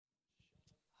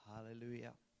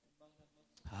Hallelujah.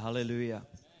 Hallelujah.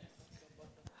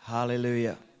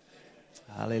 Hallelujah.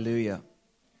 Hallelujah.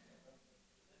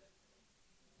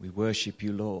 We worship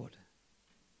you, Lord.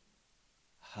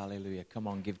 Hallelujah. Come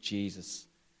on, give Jesus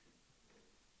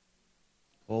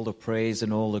all the praise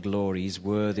and all the glory. He's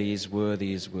worthy, he's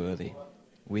worthy, he's worthy.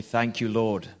 We thank you,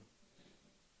 Lord,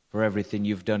 for everything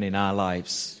you've done in our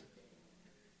lives.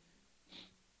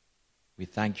 We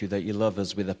thank you that you love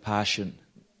us with a passion.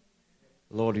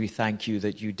 Lord, we thank you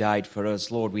that you died for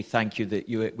us. Lord, we thank you that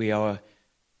we are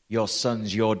your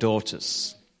sons, your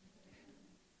daughters.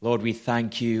 Lord, we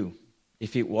thank you.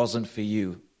 If it wasn't for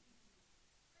you,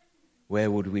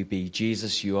 where would we be?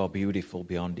 Jesus, you are beautiful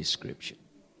beyond description.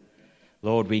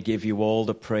 Lord, we give you all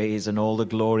the praise and all the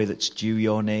glory that's due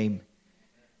your name.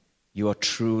 You are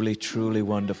truly, truly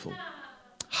wonderful.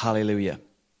 Hallelujah.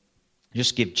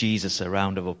 Just give Jesus a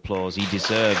round of applause. He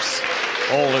deserves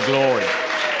all the glory.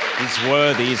 He's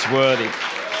worthy, he's worthy.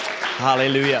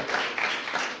 Hallelujah.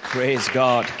 Praise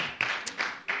God.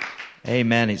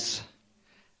 Amen.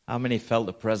 How many felt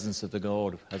the presence of the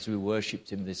Lord as we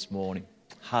worshipped him this morning?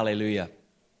 Hallelujah.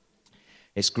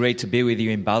 It's great to be with you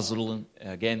in Basel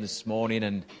again this morning,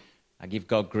 and I give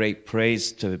God great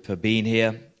praise for being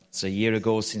here. It's a year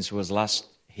ago since I was last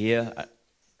here.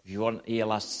 If you weren't here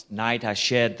last night, I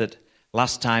shared that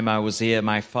last time I was here,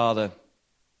 my father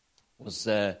was,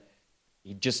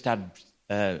 he just had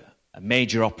a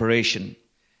major operation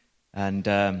and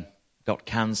got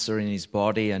cancer in his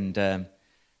body, and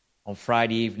on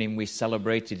Friday evening, we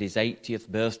celebrated his 80th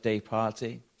birthday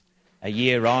party. A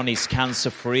year on, he's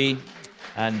cancer-free,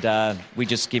 and we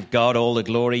just give God all the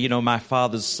glory. You know, my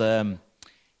father's,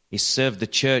 he served the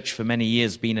church for many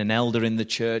years, being an elder in the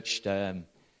church. And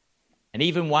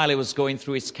even while he was going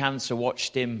through his cancer,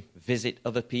 watched him visit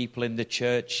other people in the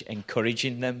church,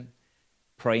 encouraging them,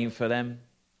 praying for them,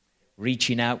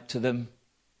 reaching out to them,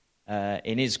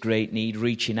 in his great need,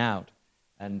 reaching out.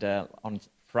 And on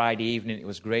Friday evening, it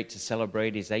was great to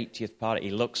celebrate his 80th party.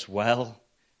 He looks well,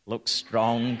 looks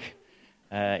strong.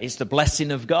 It's the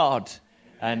blessing of God.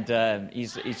 And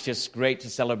it's just great to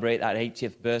celebrate that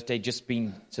 80th birthday. Just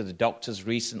been to the doctors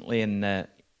recently, and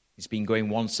he's been going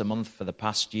once a month for the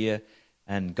past year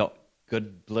and got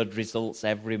good blood results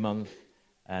every month.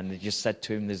 And they just said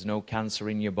to him, there's no cancer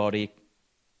in your body.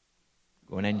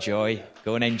 Go and enjoy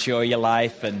your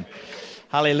life. And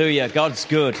hallelujah, God's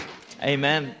good.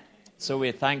 Amen. So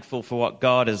we're thankful for what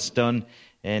God has done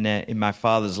in my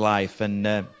father's life. And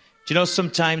do you know,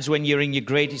 sometimes when you're in your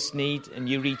greatest need and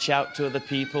you reach out to other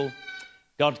people,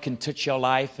 God can touch your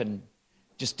life and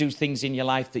just do things in your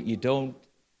life that you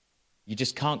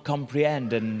just can't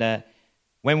comprehend. And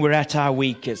when we're at our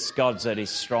weakest, God's at his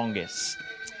strongest.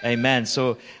 Amen.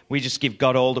 So we just give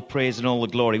God all the praise and all the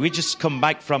glory. We just come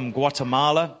back from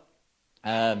Guatemala.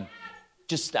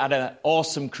 Just had an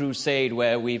awesome crusade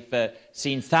where we've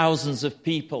seen thousands of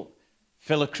people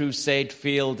fill a crusade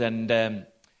field, and over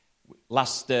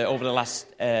the last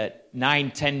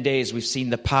 9-10 days we've seen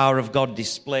the power of God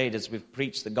displayed as we've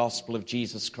preached the gospel of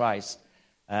Jesus Christ.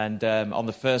 And on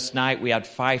the first night we had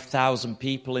 5,000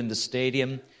 people in the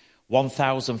stadium.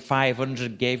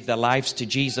 1,500 gave their lives to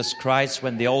Jesus Christ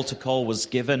when the altar call was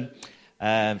given.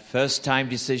 First-time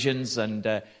decisions, and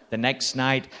the next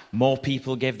night, more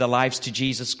people gave their lives to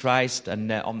Jesus Christ. And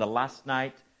on the last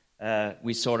night,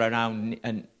 we saw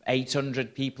around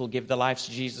 800 people give their lives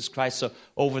to Jesus Christ. So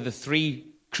over the 3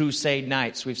 crusade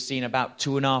nights, we've seen about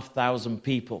 2,500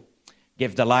 people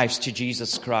give their lives to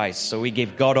Jesus Christ. So we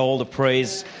give God all the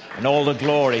praise and all the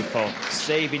glory for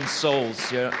saving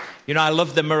souls. You know, I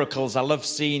love the miracles. I love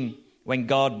seeing when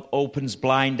God opens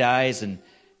blind eyes and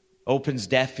opens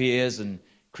deaf ears, and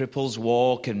cripples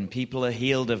walk, and people are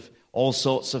healed of all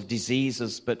sorts of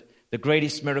diseases. But the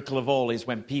greatest miracle of all is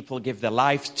when people give their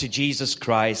lives to Jesus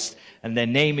Christ and their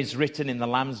name is written in the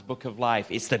Lamb's Book of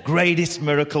Life. It's the greatest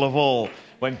miracle of all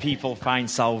when people find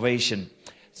salvation.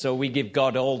 So we give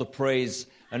God all the praise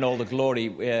and all the glory.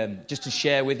 Just to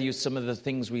share with you some of the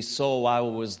things we saw while I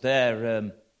was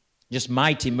there, just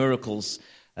mighty miracles.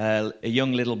 A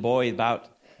young little boy about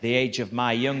the age of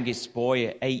my youngest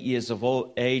boy, 8 years of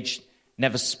age,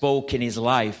 never spoke in his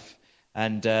life.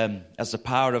 And as the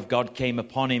power of God came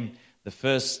upon him,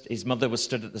 his mother was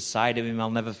stood at the side of him.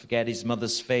 I'll never forget his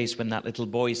mother's face when that little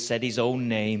boy said his own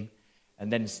name.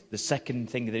 And then the second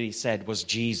thing that he said was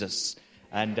Jesus,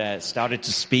 and started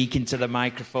to speak into the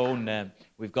microphone.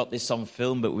 We've got this on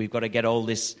film, but we've got to get all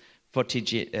this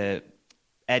footage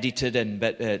edited.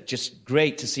 But just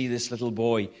great to see this little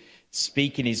boy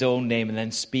speaking his own name and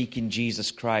then speaking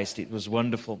Jesus Christ. It was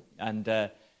wonderful. And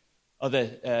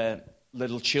other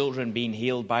little children being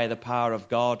healed by the power of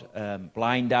God,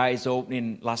 blind eyes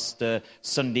opening. Last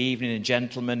Sunday evening, a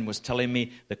gentleman was telling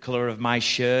me the color of my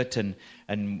shirt and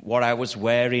what I was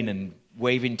wearing, and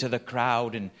waving to the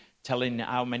crowd and telling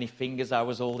how many fingers I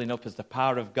was holding up as the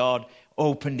power of God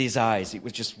opened his eyes. It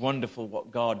was just wonderful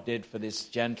what God did for this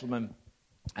gentleman.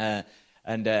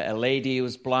 And a lady who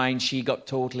was blind, she got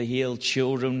totally healed.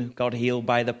 Children got healed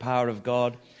by the power of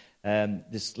God.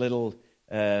 This little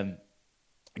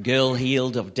girl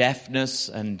healed of deafness,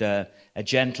 and a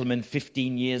gentleman,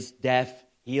 15 years deaf,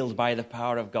 healed by the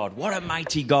power of God. What a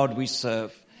mighty God we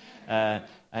serve.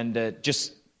 And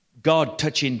just God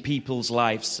touching people's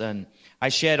lives. And I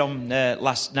shared on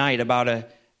last night about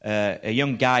a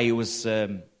young guy who was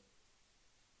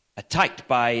attacked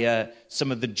by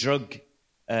some of the drug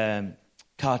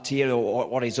cartel, or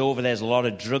what is over there. There's a lot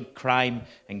of drug crime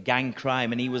and gang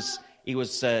crime, and he was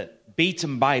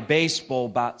beaten by baseball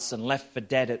bats and left for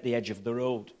dead at the edge of the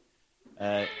road.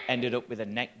 Ended up with a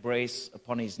neck brace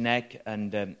upon his neck,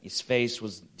 and his face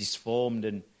was disformed,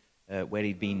 and where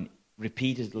he'd been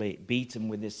repeatedly beaten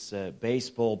with this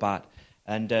baseball bat.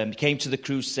 And he came to the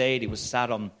crusade. He was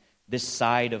sat on this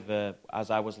side of,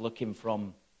 as I was looking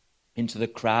from into the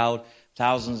crowd,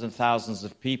 thousands and thousands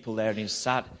of people there, and he was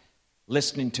sat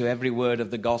listening to every word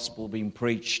of the gospel being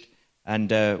preached.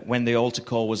 And when the altar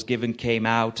call was given, came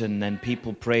out, and then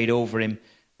people prayed over him.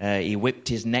 He whipped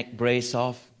his neck brace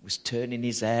off, was turning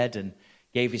his head, and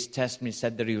gave his testimony. He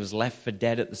said that he was left for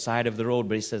dead at the side of the road.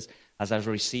 But he says, as I've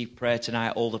received prayer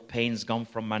tonight, all the pain's gone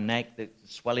from my neck. The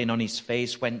swelling on his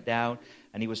face went down,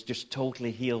 and he was just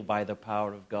totally healed by the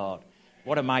power of God.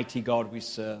 What a mighty God we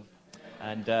serve.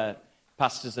 And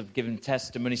pastors have given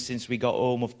testimony since we got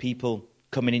home of people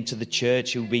coming into the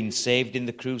church who've been saved in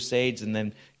the crusades, and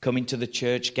then coming to the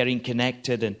church, getting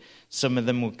connected, and some of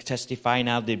them will testify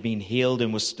now they've been healed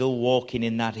and were still walking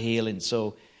in that healing.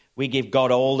 So we give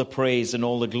God all the praise and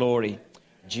all the glory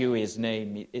due his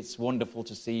name. It's wonderful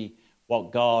to see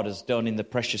what God has done in the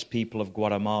precious people of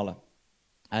Guatemala.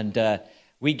 And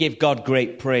we give God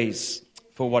great praise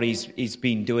for what he's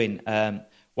been doing.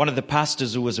 One of the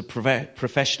pastors who was a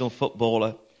professional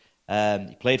footballer,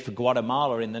 he played for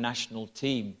Guatemala in the national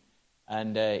team,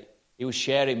 and he was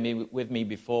sharing with me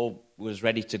before he was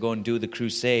ready to go and do the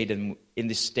crusade, and in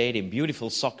this stadium, beautiful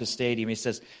soccer stadium, he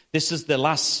says, this is the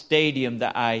last stadium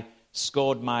that I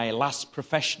scored my last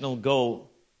professional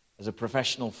goal as a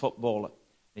professional footballer.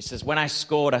 He says, when I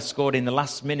scored in the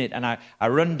last minute, and I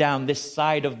run down this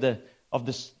side of the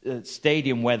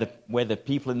stadium where the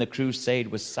people in the crusade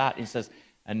was sat. He says,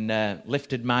 and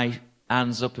lifted my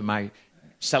hands up, and my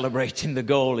celebrating the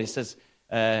goal. He says,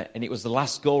 and it was the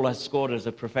last goal I scored as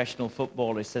a professional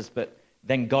footballer. He says, but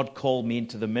then God called me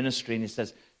into the ministry, and he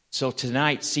says, so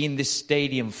tonight, seeing this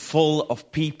stadium full of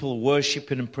people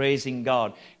worshiping and praising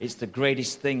God, it's the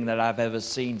greatest thing that I've ever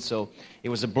seen. So it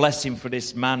was a blessing for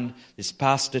this man, this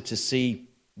pastor, to see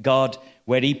God,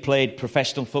 where he played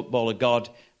professional football, God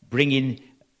bringing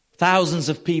thousands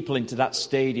of people into that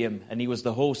stadium. And he was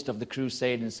the host of the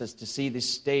crusade, and says to see this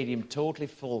stadium totally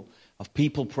full of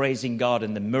people praising God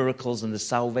and the miracles and the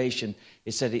salvation,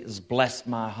 he said it has blessed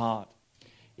my heart.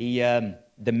 The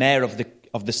mayor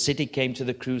of the city came to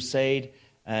the crusade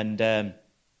and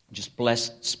just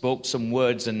spoke some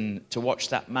words, and to watch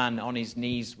that man on his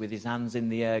knees with his hands in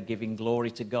the air giving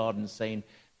glory to God and saying,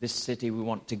 this city we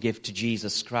want to give to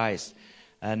Jesus Christ.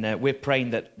 And we're praying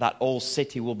that whole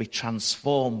city will be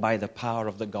transformed by the power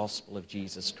of the gospel of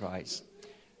Jesus Christ.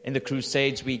 In the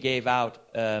crusades we gave out,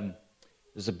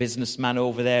 there's a businessman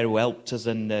over there who helped us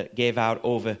and gave out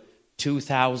over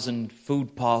 2,000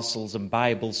 food parcels and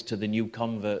Bibles to the new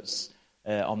converts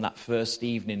on that first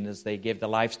evening as they gave their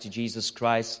lives to Jesus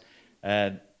Christ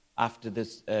after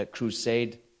this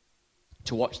crusade,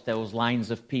 to watch those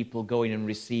lines of people going and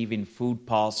receiving food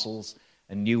parcels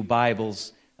and new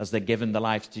Bibles as they're given their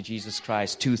lives to Jesus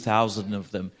Christ, 2,000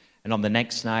 of them. And on the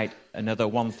next night, another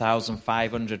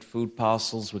 1,500 food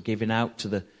parcels were given out to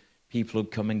the people who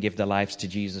come and give their lives to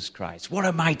Jesus Christ. What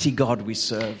a mighty God we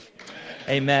serve.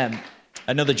 Amen.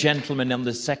 Another gentleman on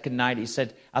the second night, he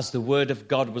said, as the word of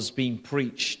God was being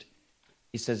preached,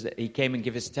 he says that he came and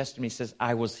gave his testimony. He says,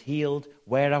 I was healed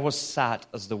where I was sat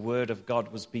as the word of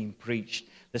God was being preached.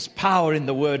 There's power in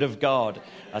the word of God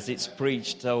as it's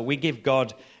preached. So we give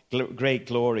God great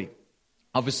glory.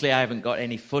 Obviously, I haven't got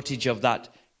any footage of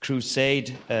that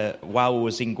crusade while I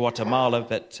was in Guatemala,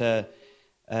 but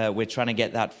we're trying to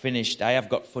get that finished. I have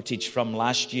got footage from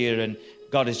last year, and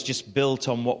God has just built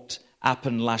on what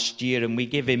happened last year, and we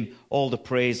give him all the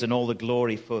praise and all the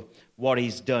glory for what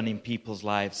he's done in people's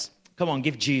lives. Come on,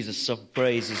 give Jesus some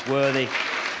praise. He's worthy.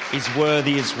 He's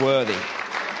worthy. He's worthy.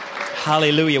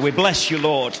 Hallelujah. We bless you,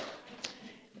 Lord.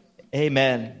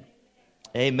 Amen.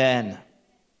 Amen.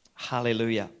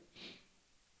 Hallelujah.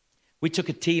 We took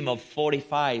a team of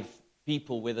 45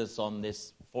 people with us on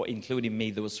this, including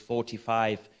me. There was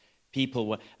 45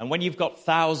 people. And when you've got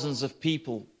thousands of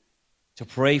people to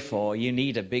pray for, you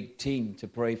need a big team to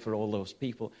pray for all those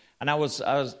people. And I was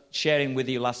sharing with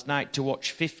you last night to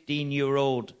watch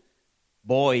 15-year-old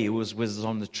boy who was with us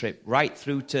on the trip, right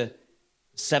through to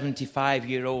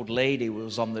 75-year-old lady who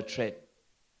was on the trip,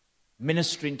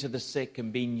 ministering to the sick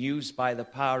and being used by the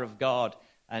power of God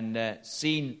and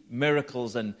seeing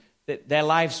miracles, and their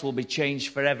lives will be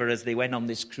changed forever as they went on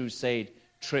this crusade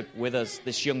trip with us.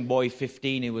 This young boy,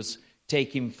 15, who was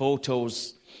taking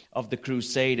photos of the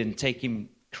crusade and taking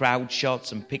crowd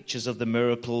shots and pictures of the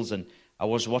miracles, and I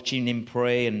was watching him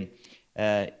pray, and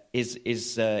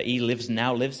he lives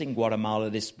in Guatemala,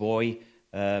 this boy.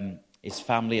 His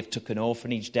family have took an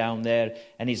orphanage down there,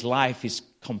 and his life is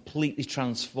completely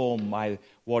transformed by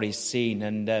what he's seen.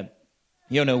 And,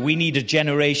 we need a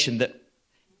generation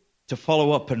to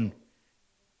follow up and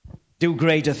do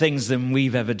greater things than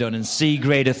we've ever done, and see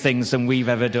greater things than we've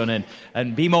ever done,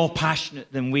 and be more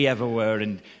passionate than we ever were,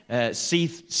 and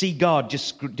see God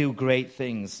just do great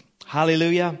things.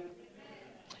 Hallelujah.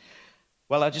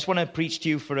 Well, I just want to preach to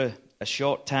you for a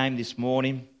short time this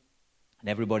morning. And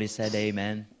everybody said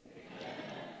amen.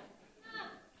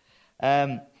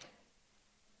 I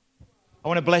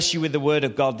want to bless you with the word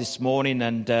of God this morning,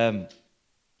 and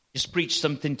just preach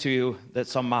something to you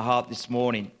that's on my heart this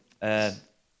morning.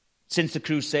 Since the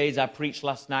Crusades, I preached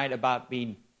last night about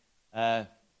being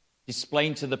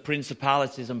displaying to the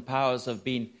principalities and powers of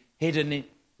being hidden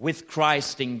with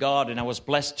Christ in God, and I was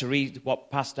blessed to read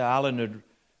what Pastor Alan had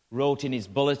wrote in his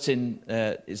bulletin,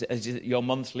 your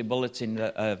monthly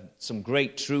bulletin, some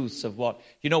great truths of what,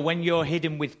 when you're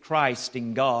hidden with Christ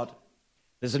in God,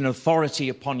 there's an authority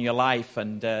upon your life,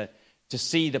 and to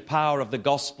see the power of the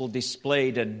gospel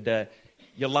displayed, and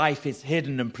your life is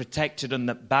hidden and protected in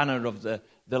the banner of the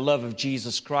love of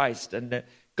Jesus Christ. And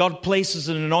God places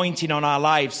an anointing on our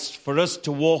lives for us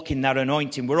to walk in that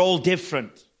anointing. We're all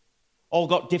different. All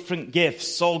got different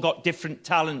gifts, all got different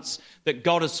talents that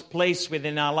God has placed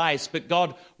within our lives. But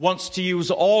God wants to use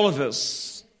all of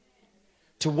us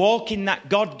to walk in that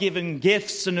God-given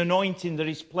gifts and anointing that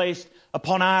He's placed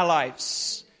upon our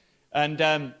lives. And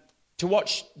to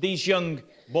watch these young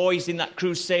boys in that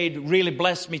crusade really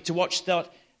blessed me. To watch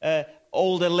that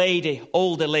older lady.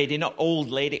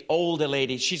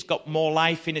 She's got more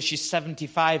life in her. She's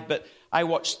 75, but I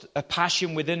watched a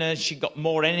passion within her. She got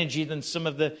more energy than some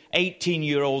of the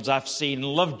 18-year-olds I've seen.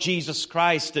 Loved Jesus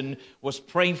Christ and was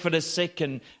praying for the sick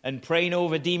and praying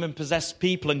over demon-possessed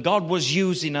people. And God was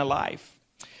using her life.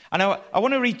 And I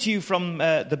want to read to you from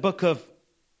the book of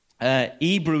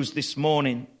Hebrews this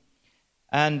morning.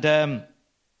 And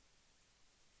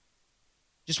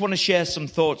just want to share some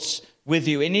thoughts with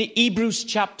you. In Hebrews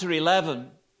chapter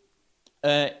 11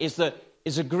 is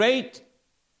a great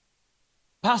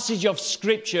passage of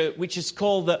Scripture which is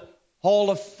called the Hall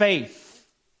of Faith,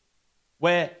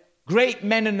 where great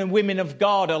men and women of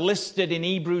God are listed in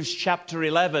Hebrews chapter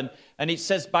 11. And it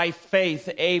says, by faith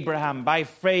Abraham, by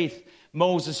faith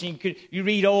Moses. You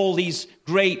read all these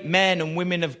great men and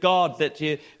women of God that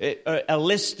are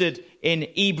listed in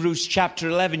Hebrews chapter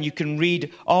 11. You can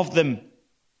read of them.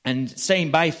 And saying,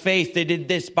 by faith, they did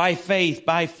this, by faith,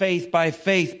 by faith, by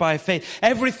faith, by faith.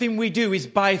 Everything we do is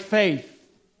by faith.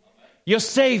 You're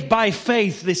saved by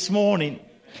faith this morning.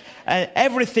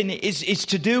 Everything is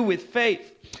to do with faith.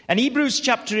 And Hebrews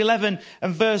chapter 11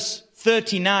 and verse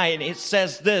 39, it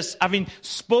says this, having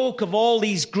spoke of all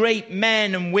these great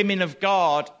men and women of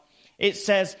God, it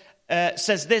says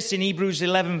this in Hebrews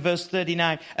 11 verse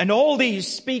 39, and all these,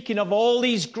 speaking of all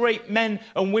these great men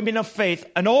and women of faith,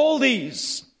 and all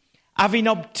these, having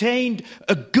obtained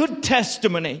a good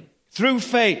testimony through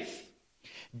faith,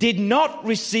 did not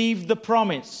receive the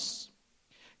promise.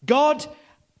 God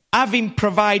having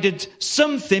provided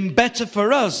something better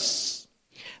for us,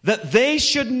 that they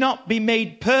should not be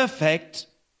made perfect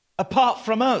apart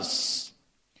from us.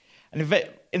 And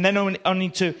then on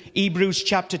into Hebrews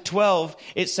chapter 12,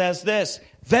 it says this,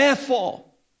 therefore,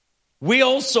 we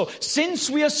also, since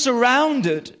we are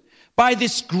surrounded by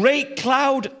this great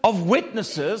cloud of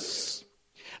witnesses,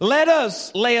 let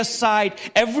us lay aside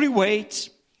every weight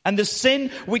and the sin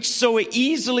which so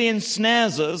easily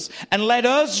ensnares us, and let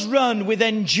us run with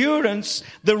endurance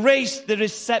the race that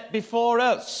is set before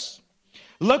us,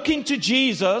 looking to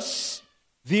Jesus,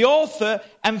 the author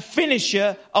and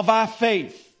finisher of our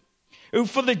faith, who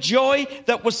for the joy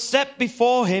that was set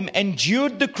before him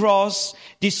endured the cross,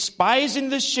 despising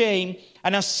the shame,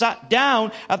 and has sat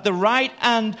down at the right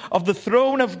hand of the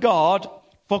throne of God.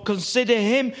 For consider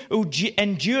him who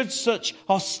endured such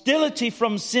hostility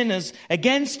from sinners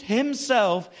against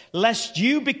himself, lest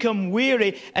you become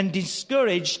weary and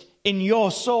discouraged in your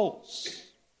souls.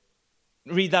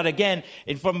 Read that again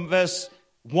from verse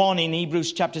 1 in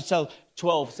Hebrews chapter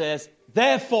 12 says,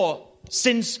 therefore,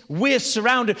 since we're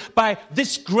surrounded by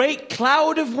this great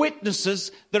cloud of witnesses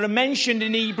that are mentioned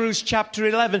in Hebrews chapter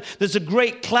 11, there's a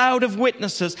great cloud of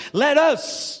witnesses. Let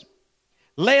us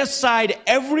lay aside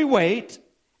every weight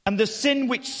and the sin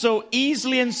which so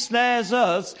easily ensnares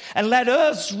us, and let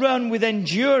us run with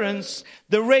endurance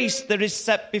the race that is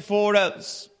set before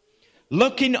us,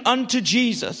 looking unto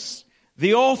Jesus,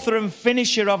 the author and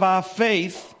finisher of our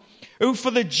faith, who for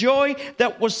the joy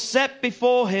that was set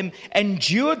before him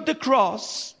endured the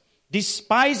cross,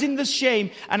 despising the shame,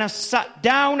 and has sat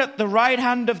down at the right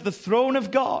hand of the throne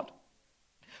of God.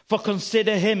 For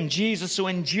consider him, Jesus, who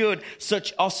endured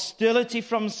such hostility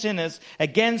from sinners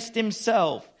against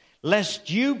himself, lest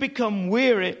you become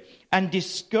weary and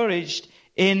discouraged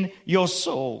in your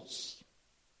souls.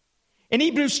 In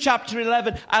Hebrews chapter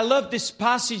 11, I love this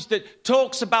passage that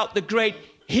talks about the great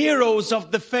heroes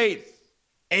of the faith.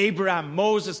 Abraham,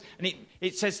 Moses, and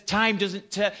it says time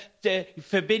doesn't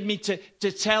forbid me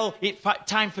to tell,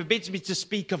 time forbids me to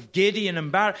speak of Gideon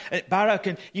and Barak,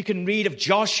 and you can read of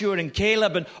Joshua and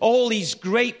Caleb and all these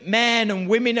great men and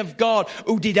women of God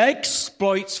who did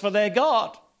exploits for their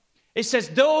God. It says,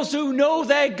 those who know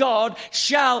their God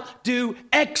shall do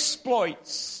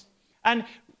exploits. And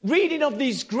reading of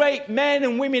these great men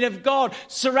and women of God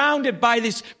surrounded by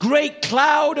this great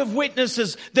cloud of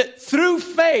witnesses that through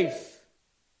faith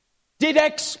did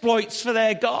exploits for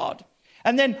their God.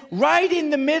 And then right in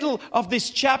the middle of this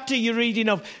chapter, you're reading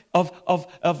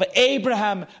of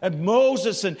Abraham and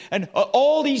Moses and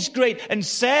all these great, and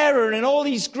Sarah and all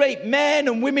these great men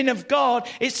and women of God.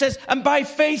 It says, and by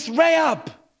faith Rahab,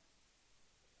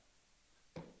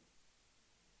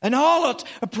 an harlot,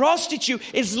 a prostitute,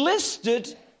 is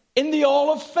listed in the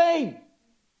Hall of Fame.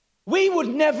 We would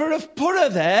never have put her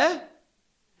there.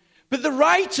 But the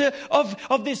writer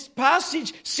of this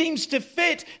passage seems to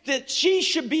fit that she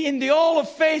should be in the Hall of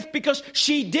Faith because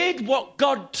she did what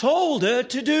God told her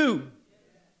to do.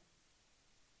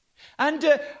 And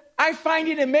I find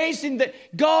it amazing that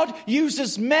God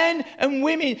uses men and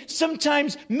women,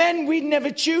 sometimes men we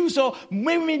never choose or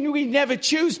women we never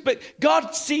choose, but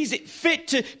God sees it fit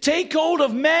to take hold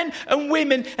of men and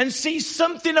women and sees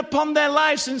something upon their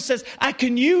lives and says, I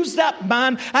can use that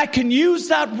man, I can use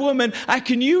that woman, I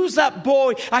can use that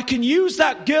boy, I can use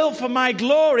that girl for my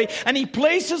glory. And he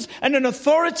places an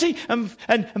authority and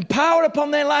power upon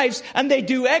their lives, and they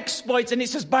do exploits. And it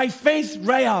says, by faith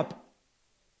Rahab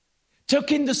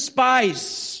took in the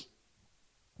spies.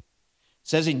 It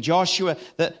says in Joshua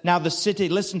that now the city,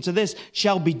 listen to this,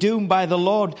 shall be doomed by the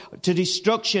Lord to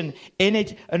destruction in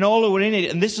it and all who are in it.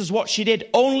 And this is what she did.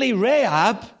 Only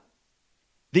Rahab,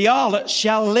 the harlot,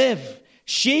 shall live,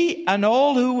 she and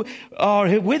all who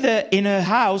are with her in her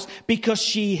house, because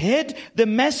she hid the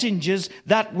messengers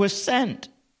that were sent.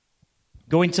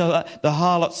 Go into the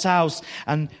harlot's house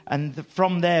and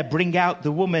from there bring out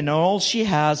the woman and all she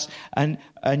has, and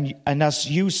as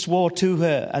you swore to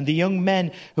her. And the young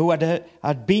men who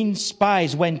had been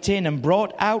spies went in and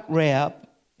brought out Rahab,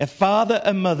 her father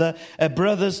and mother, her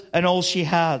brothers, and all she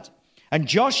had. And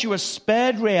Joshua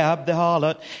spared Rahab the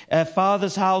harlot, her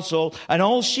father's household, and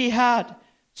all she had.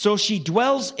 So she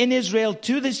dwells in Israel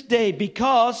to this day,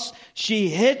 because she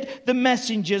hid the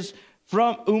messengers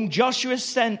from whom Joshua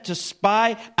sent to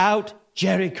spy out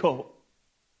Jericho.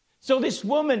 So this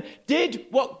woman did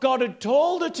what God had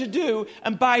told her to do,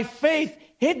 and by faith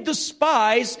hid the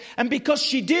spies. And because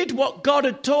she did what God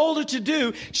had told her to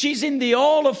do, she's in the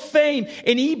Hall of Fame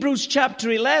in Hebrews chapter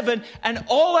 11, and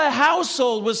all her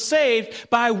household was saved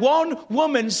by one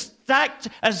woman's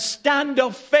stand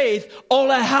of faith. All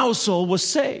her household was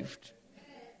saved.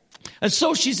 And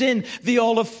so she's in the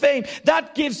Hall of Fame.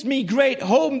 That gives me great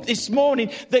hope this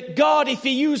morning that God, if he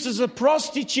uses a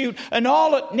prostitute, an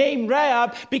harlot named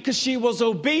Rahab, because she was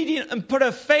obedient and put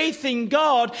her faith in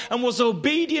God and was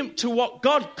obedient to what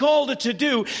God called her to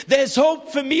do, there's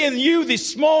hope for me and you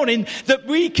this morning that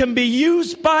we can be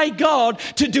used by God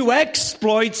to do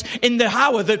exploits in the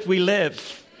hour that we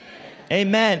live.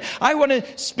 Amen. I want to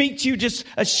speak to you just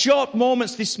a short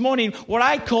moments this morning, what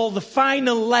I call the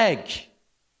final leg.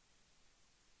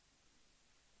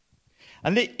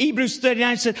 And the Hebrews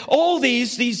 39 said, all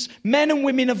these men and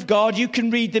women of God, you can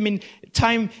read them in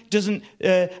time doesn't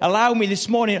allow me this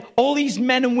morning. All these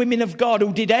men and women of God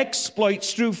who did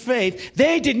exploits through faith,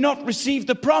 they did not receive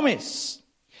the promise.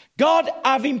 God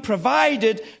having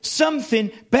provided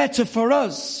something better for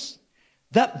us,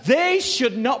 that they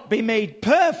should not be made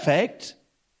perfect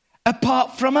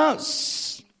apart from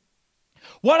us.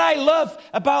 What I love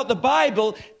about the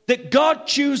Bible, that God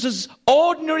chooses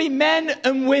ordinary men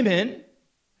and women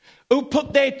who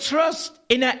put their trust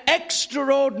in an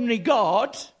extraordinary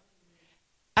God,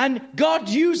 and God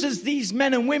uses these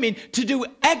men and women to do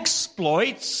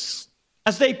exploits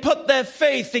as they put their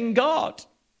faith in God.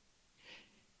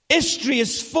 History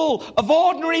is full of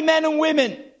ordinary men and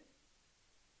women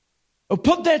who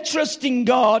put their trust in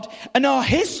God and are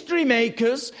history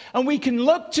makers, and we can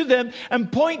look to them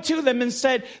and point to them and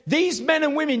say, these men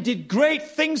and women did great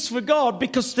things for God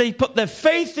because they put their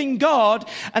faith in God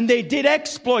and they did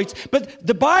exploits. But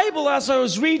the Bible, as I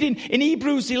was reading in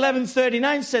Hebrews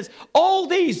 11:39, says, all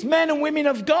these men and women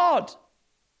of God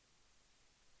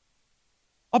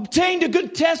obtained a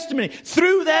good testimony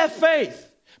through their faith,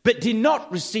 but did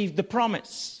not receive the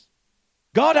promise.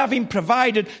 God having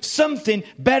provided something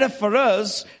better for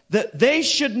us, that they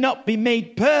should not be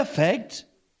made perfect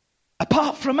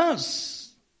apart from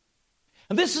us.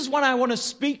 And this is what I want to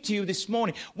speak to you this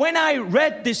morning. When I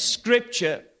read this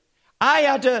scripture, I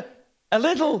had a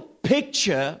little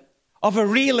picture of a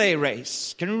relay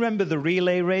race. Can you remember the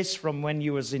relay race from when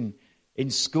you was in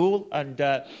school? And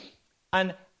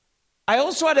I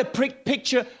also had a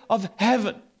picture of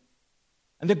heaven.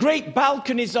 And the great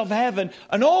balconies of heaven,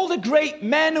 and all the great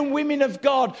men and women of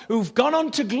God who've gone on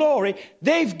to glory,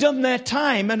 they've done their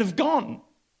time and have gone.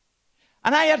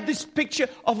 And I had this picture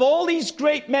of all these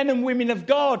great men and women of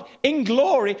God in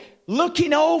glory,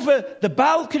 looking over the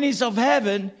balconies of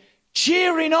heaven,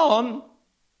 cheering on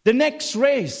the next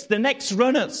race, the next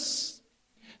runners.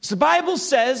 So the Bible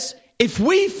says, if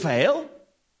we fail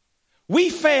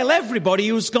everybody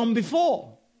who's gone before.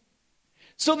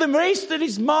 So the race that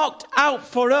is marked out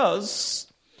for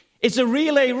us is a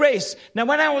relay race. Now,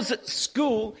 when I was at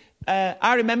school,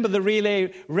 I remember the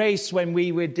relay race when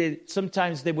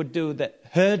sometimes they would do the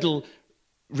hurdle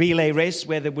relay race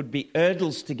where there would be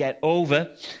hurdles to get over.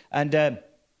 And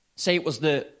say it was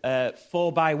the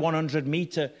 4x100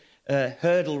 meter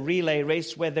hurdle relay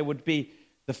race where there would be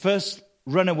the first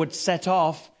runner would set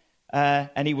off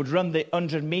and he would run the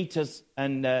 100 meters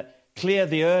and clear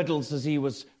the hurdles as he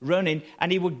was running,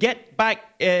 and he would get back,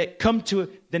 come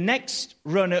to the next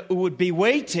runner who would be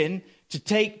waiting to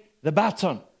take the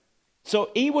baton. So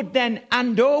he would then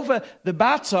hand over the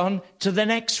baton to the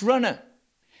next runner.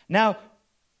 Now,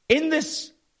 in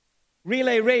this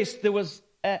relay race, there was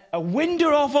a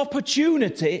window of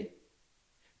opportunity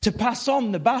to pass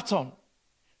on the baton.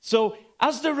 So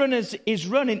as the runner is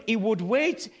running, he would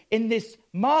wait in this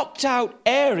marked out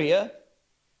area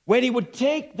where he would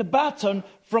take the baton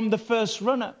from the first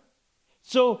runner.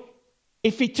 So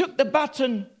if he took the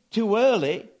baton too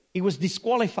early, he was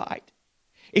disqualified.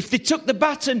 If they took the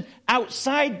baton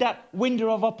outside that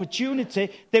window of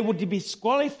opportunity, they would be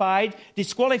disqualified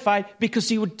because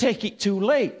he would take it too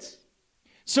late.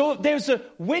 So there's a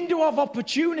window of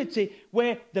opportunity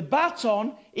where the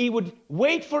baton, he would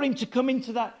wait for him to come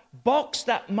into that box,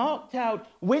 that marked out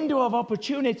window of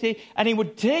opportunity, and he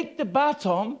would take the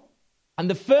baton. And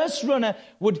the first runner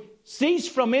would cease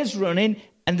from his running,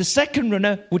 and the second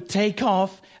runner would take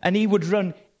off, and he would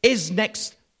run his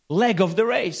next leg of the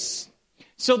race.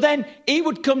 So then he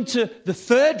would come to the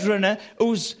third runner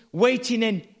who's waiting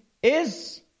in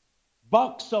his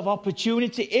box of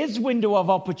opportunity, his window of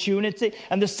opportunity.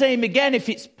 And the same again, if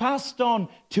it's passed on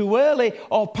too early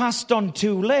or passed on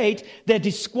too late, they're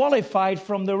disqualified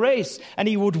from the race. And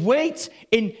he would wait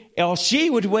or she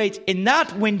would wait in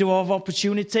that window of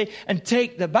opportunity and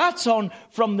take the baton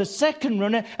from the second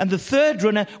runner, and the third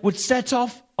runner would set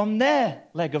off on their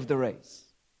leg of the race.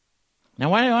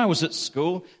 Now, when I was at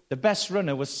school, the best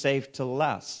runner was saved till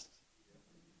last.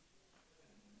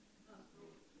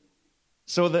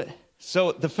 So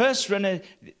the first runner,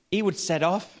 he would set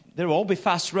off. There will all be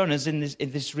fast runners in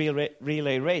this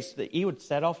relay race. That he would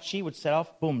set off, she would set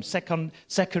off, boom, second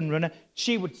runner,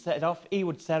 she would set off, he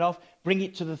would set off, bring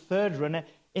it to the third runner.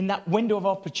 In that window of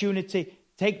opportunity,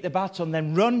 take the baton,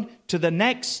 then run to the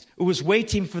next who was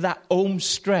waiting for that home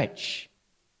stretch.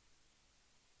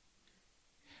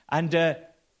 And there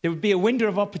would be a window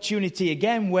of opportunity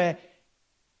again where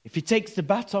if he takes the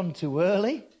baton too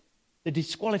early, they're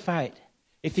disqualified.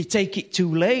 If they take it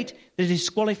too late, they're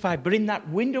disqualified. But in that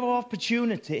window of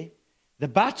opportunity, the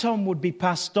baton would be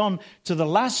passed on to the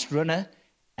last runner,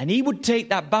 and he would take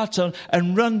that baton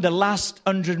and run the last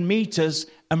 100 meters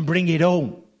and bring it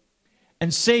home.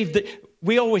 And save the...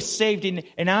 We always saved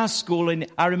in our school, and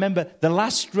I remember the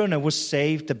last runner was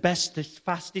saved, the best,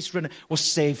 fastest runner was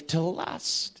saved till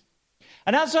last.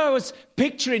 And as I was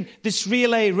picturing this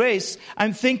relay race,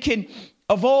 I'm thinking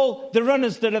of all the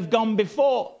runners that have gone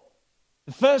before.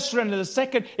 The first runner, the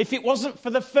second. If it wasn't for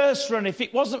the first runner, if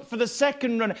it wasn't for the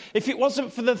second runner, if it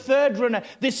wasn't for the third runner,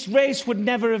 this race would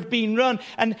never have been run.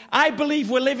 And I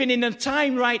believe we're living in a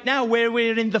time right now where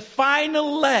we're in the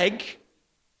final leg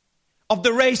of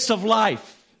the race of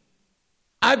life.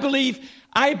 I believe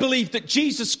that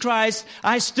Jesus Christ,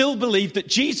 I still believe that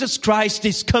Jesus Christ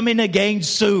is coming again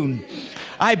soon.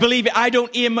 I believe it. I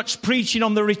don't hear much preaching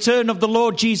on the return of the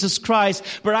Lord Jesus Christ,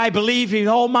 but I believe in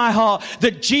all my heart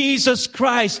that Jesus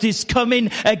Christ is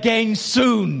coming again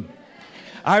soon.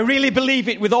 I really believe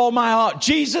it with all my heart.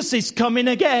 Jesus is coming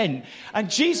again. And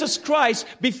Jesus Christ,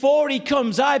 before he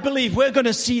comes, I believe we're going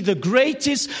to see the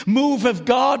greatest move of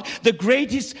God, the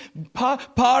greatest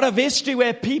part of history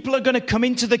where people are going to come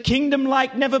into the kingdom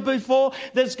like never before.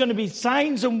 There's going to be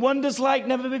signs and wonders like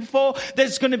never before.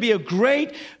 There's going to be a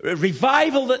great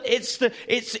revival that it's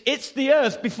the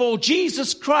earth before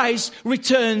Jesus Christ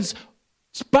returns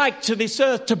back to this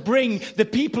earth to bring the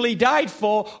people he died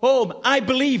for home. I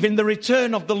believe in the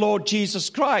return of the Lord Jesus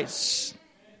Christ.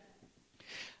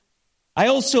 I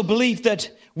also believe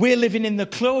that we're living in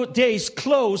the days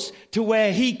close to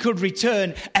where he could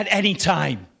return at any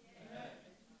time.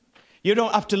 You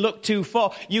don't have to look too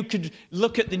far. You could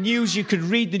look at the news, you could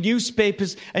read the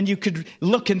newspapers, and you could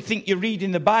look and think you're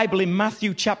reading the Bible in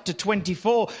Matthew chapter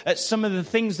 24 at some of the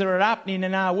things that are happening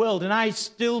in our world. And I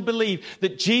still believe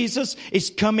that Jesus is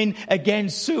coming again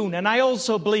soon. And I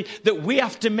also believe that we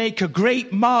have to make a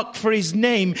great mark for his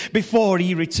name before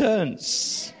he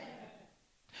returns.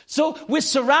 So we're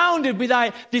surrounded with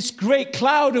this great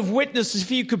cloud of witnesses. If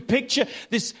you could picture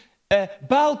this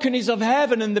balconies of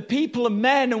heaven and the people and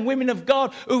men and women of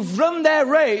God who've run their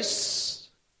race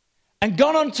and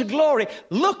gone on to glory,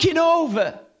 looking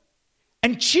over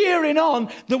and cheering on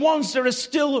the ones that are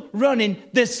still running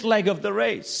this leg of the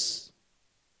race.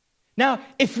 Now,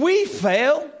 if we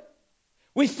fail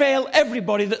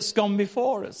everybody that's gone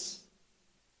before us.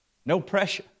 No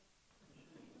pressure.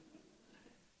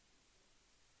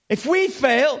 If we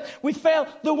fail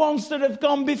the ones that have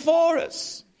gone before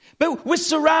us. But we're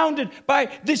surrounded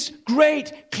by this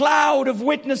great cloud of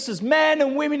witnesses, men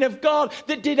and women of God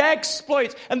that did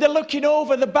exploits. And they're looking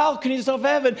over the balconies of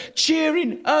heaven,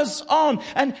 cheering us on.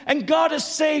 And God has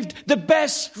saved the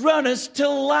best runners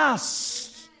till last.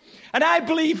 And I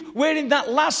believe we're in that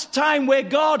last time where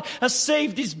God has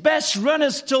saved his best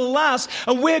runners till last.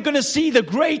 And we're going to see the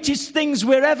greatest things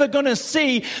we're ever going to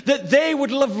see that they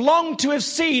would have longed to have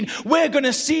seen. We're going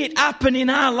to see it happen in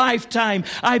our lifetime.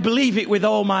 I believe it with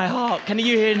all my heart. Can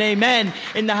you hear an amen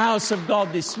in the house of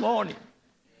God this morning?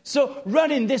 So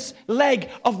running this leg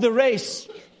of the race.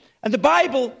 And the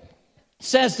Bible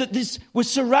says that we're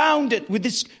surrounded with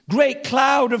this great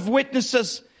cloud of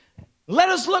witnesses. Let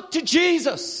us look to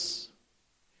Jesus,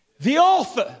 the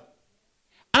author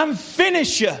and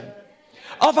finisher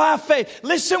of our faith.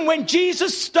 Listen, when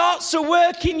Jesus starts a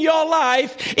work in your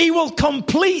life, he will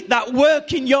complete that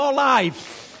work in your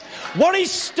life. What he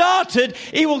started,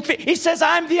 he says,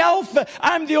 I'm the Alpha,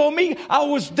 I'm the Omega. I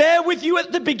was there with you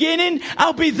at the beginning.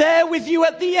 I'll be there with you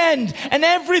at the end. And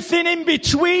everything in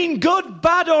between, good,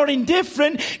 bad, or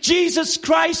indifferent, Jesus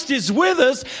Christ is with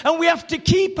us. And we have to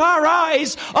keep our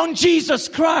eyes on Jesus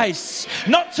Christ.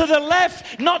 Not to the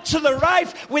left, not to the right,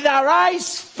 with our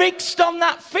eyes fixed on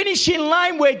that finishing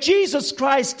line where Jesus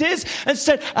Christ is, and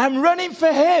said, I'm running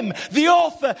for him, the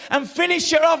author and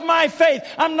finisher of my faith.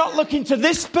 I'm not looking to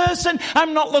this person.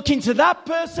 I'm not looking to that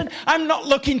person. I'm not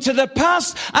looking to the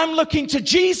past. I'm looking to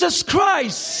Jesus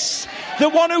Christ, the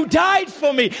one who died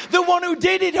for me, the one who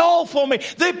did it all for me,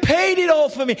 that paid it all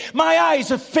for me. My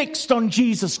eyes are fixed on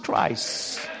Jesus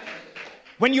Christ.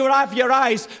 When you have your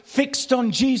eyes fixed on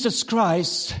Jesus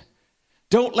Christ,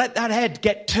 don't let that head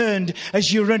get turned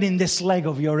as you're running this leg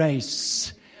of your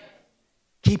race.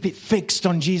 Keep it fixed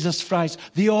on Jesus Christ,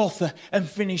 the author and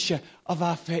finisher of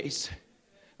our faith.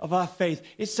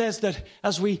 It says that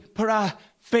as we put our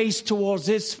face towards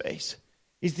his face,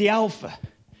 he's the Alpha,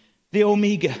 the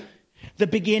Omega, the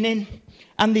beginning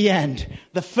and the end,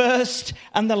 the first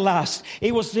and the last.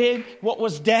 He was there, what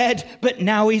was dead, but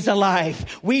now he's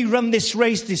alive. We run this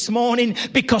race this morning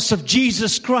because of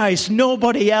Jesus Christ,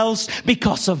 nobody else,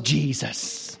 because of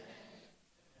Jesus.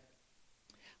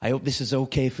 I hope this is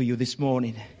okay for you this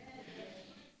morning.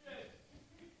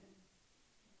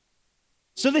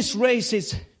 So this race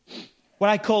is what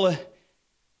I call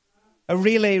a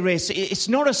relay race. It's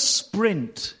not a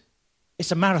sprint,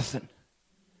 it's a marathon.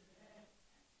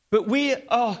 But we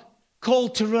are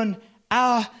called to run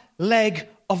our leg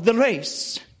of the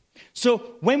race.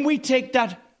 So when we take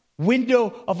that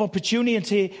window of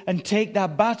opportunity and take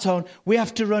that baton, we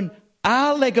have to run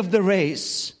our leg of the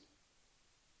race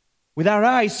with our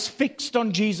eyes fixed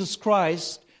on Jesus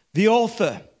Christ, the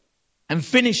author and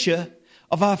finisher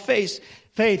of our faith.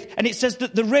 And it says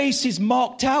that the race is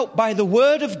marked out by the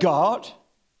word of God,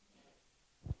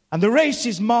 and the race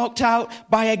is marked out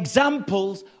by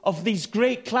examples of these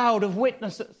great cloud of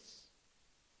witnesses.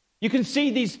 You can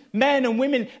see these men and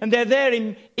women, and they're there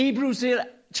in Hebrews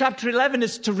chapter 11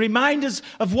 is to remind us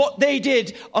of what they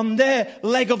did on their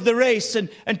leg of the race, and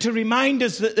to remind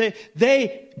us that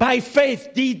they by faith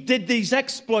did these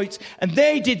exploits, and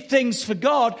they did things for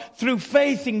God through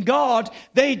faith in God.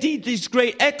 They did these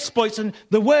great exploits, and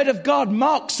the word of God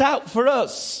marks out for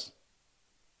us.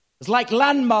 It's like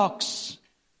landmarks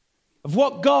of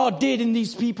what God did in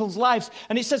these people's lives.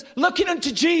 And it says, looking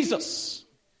unto Jesus,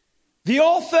 the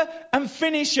author and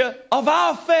finisher of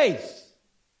our faith.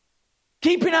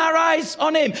 Keeping our eyes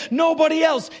on him, nobody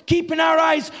else. Keeping our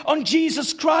eyes on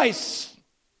Jesus Christ.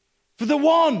 For the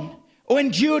one who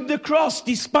endured the cross,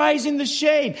 despising the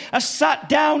shame, has sat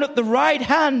down at the right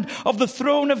hand of the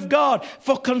throne of God.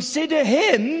 For consider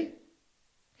him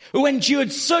who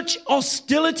endured such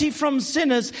hostility from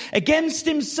sinners against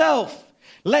himself,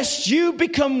 lest you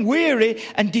become weary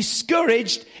and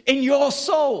discouraged in your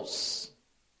souls.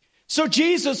 So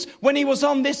Jesus, when he was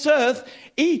on this earth,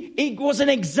 he was an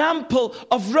example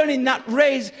of running that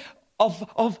race, of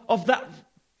that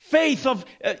faith.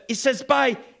 It says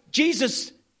by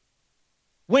Jesus,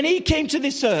 when he came to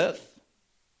this earth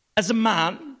as a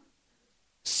man,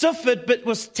 suffered but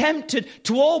was tempted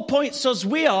to all points as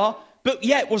we are, but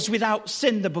yet was without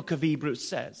sin, the book of Hebrews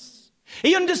says.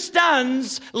 He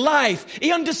understands life.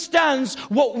 He understands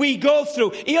what we go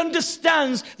through. He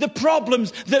understands the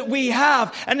problems that we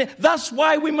have. And that's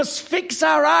why we must fix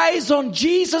our eyes on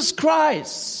Jesus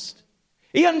Christ.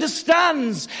 He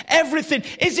understands everything.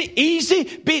 Is it easy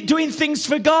doing things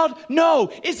for God?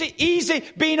 No. Is it easy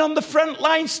being on the front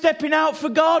line, stepping out for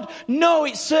God? No,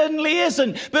 it certainly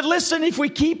isn't. But listen, if we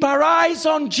keep our eyes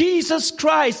on Jesus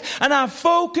Christ and our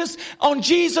focus on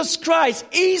Jesus Christ,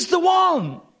 he's the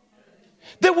one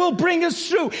that will bring us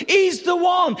through. He's the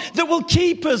one that will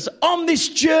keep us on this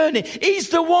journey. He's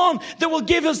the one that will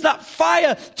give us that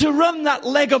fire to run that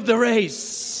leg of the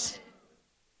race.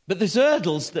 But there's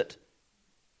hurdles that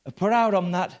are put out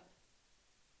on that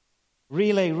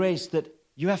relay race that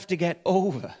you have to get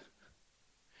over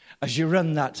as you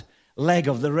run that leg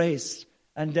of the race.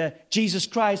 And Jesus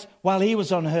Christ, while he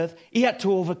was on earth, he had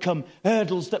to overcome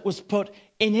hurdles that was put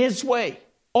in his way.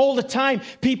 All the time,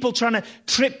 people trying to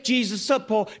trip Jesus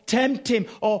up or tempt him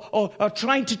or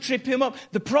trying to trip him up.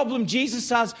 The problem Jesus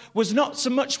has was not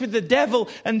so much with the devil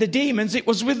and the demons, it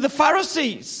was with the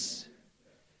Pharisees.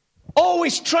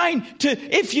 Always trying to,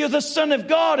 if you're the Son of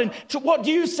God, and what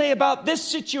do you say about this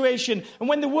situation? And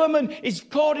when the woman is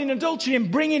caught in adultery and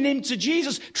bringing him to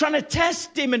Jesus, trying to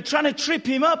test him and trying to trip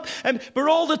him up. But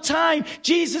all the time,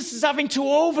 Jesus is having to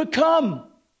overcome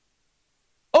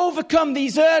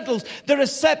these hurdles that are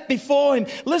set before him.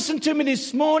 Listen to me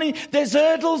this morning. There's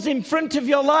hurdles in front of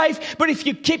your life, but if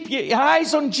you keep your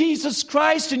eyes on Jesus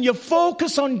Christ and you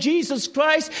focus on Jesus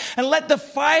Christ and let the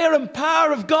fire and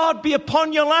power of God be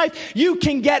upon your life, you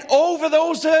can get over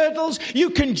those hurdles. You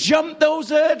can jump those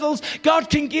hurdles. God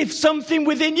can give something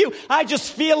within you. I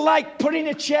just feel like putting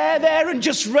a chair there and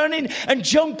just running and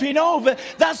jumping over.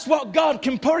 That's what God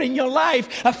can put in your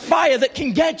life, a fire that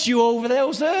can get you over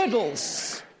those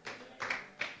hurdles.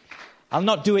 I'll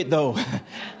not do it though.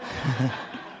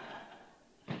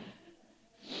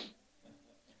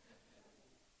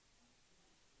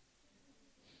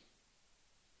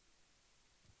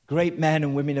 Great men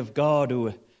and women of God who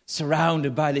are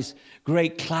surrounded by this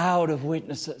great cloud of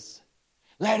witnesses.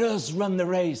 Let us run the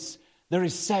race that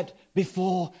is set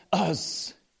before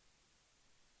us.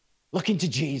 Looking to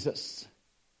Jesus,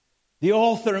 the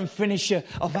author and finisher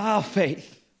of our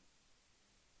faith.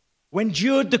 Who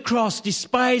endured the cross,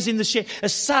 despising the shame,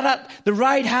 has sat at the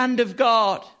right hand of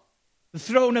God, the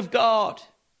throne of God.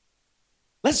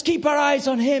 Let's keep our eyes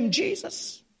on him,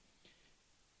 Jesus.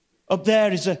 Up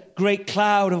there is a great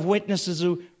cloud of witnesses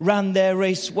who ran their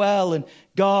race well, and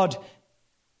God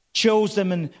chose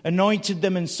them and anointed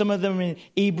them, and some of them in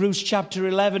Hebrews chapter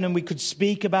 11, and we could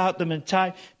speak about them, and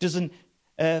time doesn't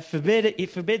forbid it. It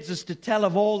forbids us to tell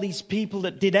of all these people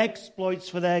that did exploits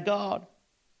for their God.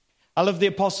 I love the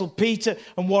Apostle Peter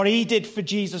and what he did for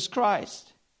Jesus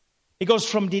Christ. He goes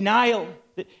from denial,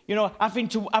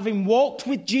 having walked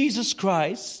with Jesus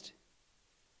Christ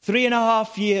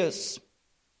 3.5 years,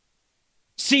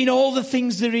 seen all the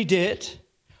things that he did,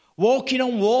 walking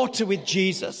on water with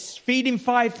Jesus, feeding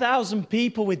 5,000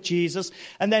 people with Jesus,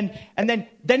 and then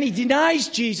he denies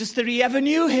Jesus that he ever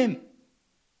knew him.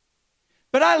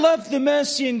 But I love the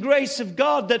mercy and grace of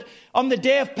God that on the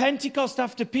day of Pentecost,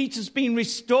 after Peter's been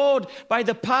restored by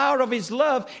the power of his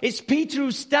love, it's Peter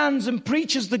who stands and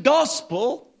preaches the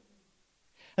gospel,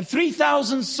 and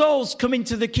 3,000 souls come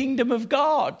into the kingdom of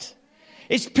God.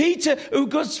 It's Peter who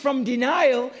goes from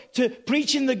denial to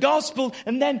preaching the gospel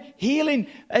and then healing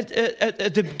at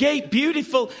the gate,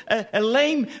 beautiful, a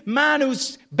lame man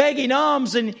who's begging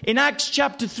alms in Acts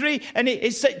chapter 3. And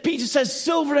Peter says,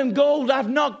 silver and gold I've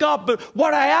not got, but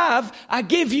what I have, I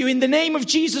give you in the name of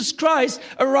Jesus Christ.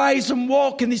 Arise and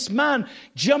walk. And this man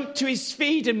jumped to his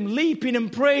feet and leaping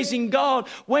and praising God,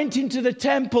 went into the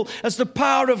temple as the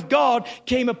power of God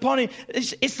came upon him.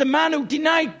 It's the man who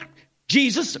denied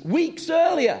Jesus weeks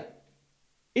earlier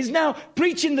is now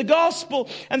preaching the gospel,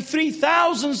 and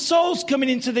 3,000 souls coming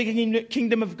into the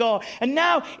kingdom of God. And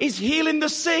now he's healing the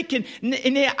sick. And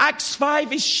in Acts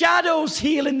 5, his shadows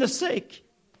healing the sick.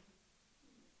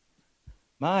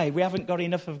 We haven't got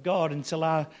enough of God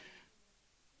until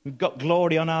we've got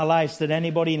glory on our lives that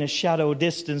anybody in a shadow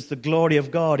distance, the glory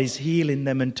of God is healing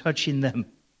them and touching them.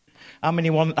 How many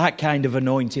want that kind of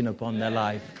anointing upon their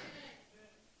life?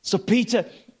 So Peter,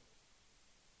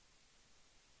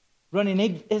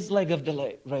 running his leg of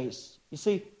the race. You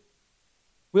see,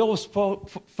 we always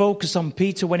focus on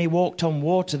Peter when he walked on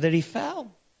water, that he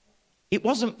fell. It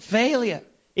wasn't failure.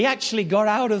 He actually got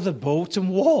out of the boat and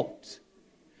walked.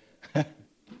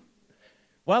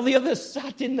 While the others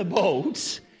sat in the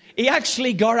boat, he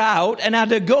actually got out and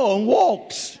had a go and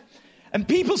walked. And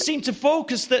people seem to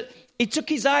focus that he took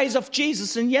his eyes off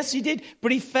Jesus, and yes, he did,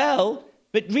 but he fell.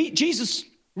 But Jesus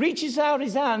reaches out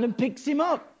his hand and picks him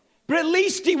up. But at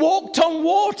least he walked on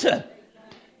water.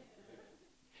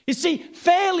 You see,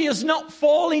 failure's not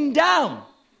falling down.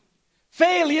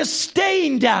 Failure's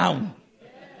staying down.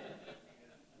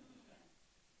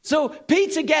 So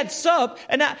Peter gets up,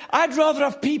 and I'd rather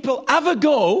have people have a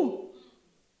go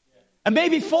and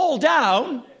maybe fall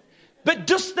down, but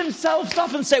dust themselves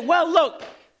off and say, well, look,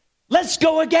 let's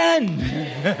go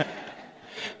again.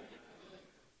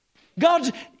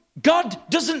 God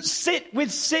doesn't sit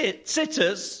with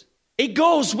sitters. He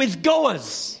goes with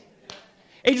goers.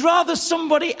 He'd rather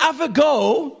somebody have a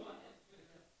go.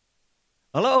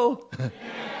 Hello?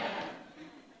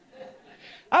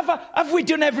 Have we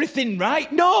done everything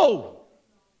right? No.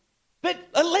 But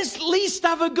let's at least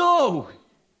have a go.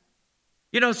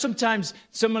 You know, sometimes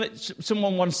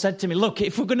someone once said to me, look,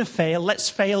 if we're going to fail, let's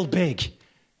fail big.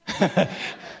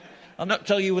 I'll not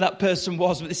tell you who that person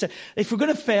was, but they said, if we're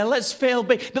going to fail, let's fail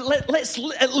big. But let's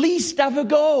at least have a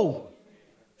go.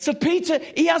 So Peter,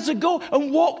 he has a go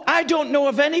and walk. I don't know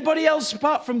of anybody else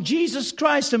apart from Jesus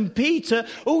Christ and Peter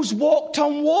who's walked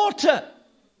on water.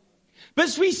 But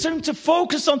as we seem to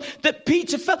focus on that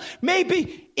Peter fell,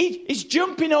 maybe he's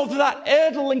jumping over that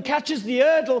hurdle and catches the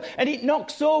hurdle and it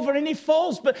knocks over and he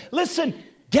falls. But listen,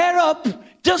 get up,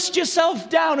 dust yourself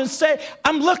down and say,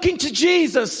 I'm looking to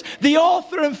Jesus, the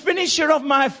author and finisher of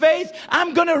my faith.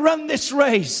 I'm going to run this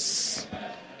race.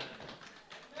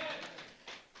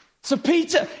 So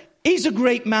Peter, he's a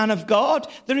great man of God.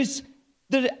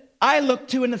 I look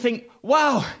to and I think,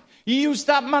 wow, you used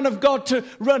that man of God to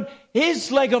run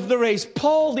his leg of the race.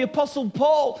 Paul, the Apostle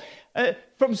Paul,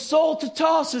 from Saul to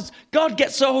Tarsus, God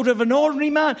gets a hold of an ordinary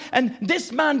man, and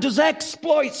this man does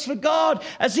exploits for God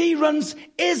as he runs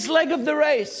his leg of the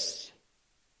race.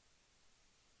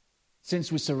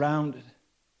 Since we're surrounded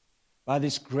by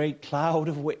this great cloud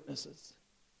of witnesses,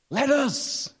 let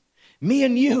us, me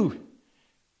and you,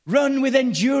 run with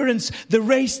endurance the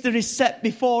race that is set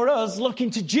before us, looking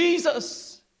to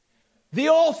Jesus, the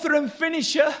author and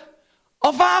finisher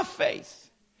of our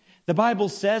faith. The Bible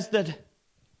says that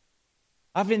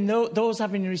those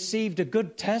having received a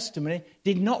good testimony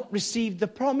did not receive the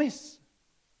promise.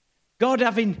 God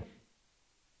having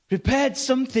prepared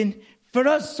something for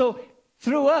us, so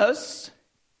through us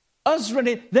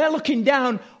running, they're looking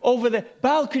down over the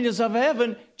balconies of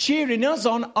heaven, cheering us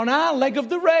on our leg of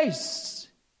the race.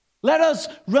 Let us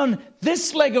run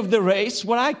this leg of the race,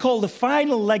 what I call the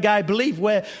final leg, I believe,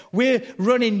 where we're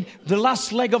running the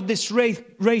last leg of this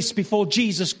race before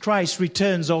Jesus Christ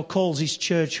returns or calls his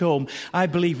church home. I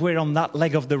believe we're on that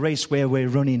leg of the race where we're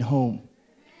running home.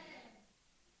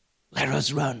 Let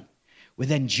us run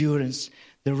with endurance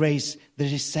the race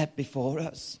that is set before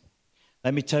us.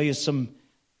 Let me tell you some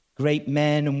great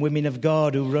men and women of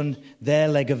God who run their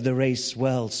leg of the race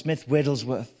well. Smith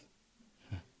Wigglesworth.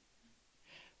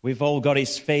 We've all got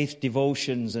his faith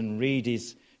devotions and read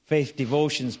his faith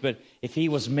devotions, but if he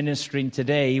was ministering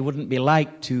today, he wouldn't be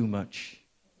liked too much.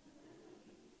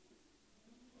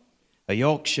 A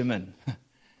Yorkshireman.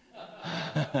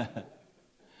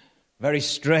 Very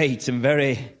straight and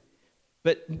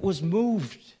but was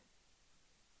moved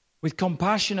with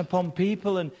compassion upon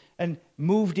people and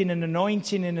moved in an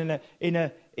anointing in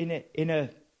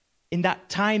that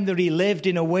time that he lived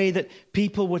in a way that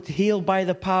people were healed by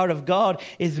the power of God.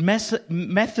 His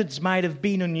methods might have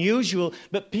been unusual,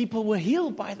 but people were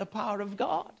healed by the power of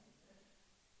God.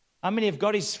 How many have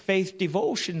got his faith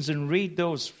devotions and read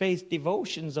those faith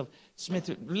devotions of Smith?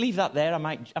 Leave that there.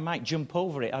 I might jump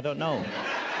over it. I don't know.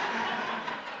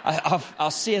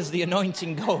 I'll see as the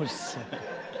anointing goes.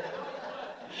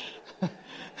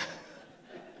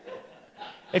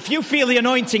 If you feel the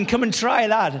anointing, come and try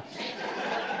that.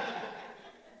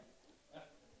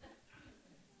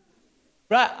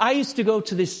 Right, I used to go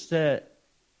to this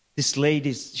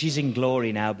lady. She's in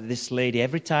glory now, but this lady,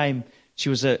 every time she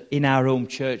was in our home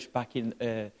church back in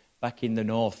the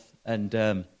north,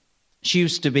 and she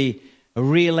used to be a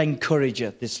real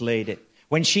encourager. This lady,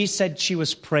 when she said she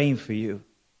was praying for you,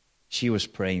 she was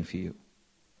praying for you.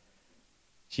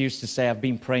 She used to say, "I've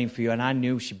been praying for you," and I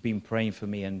knew she'd been praying for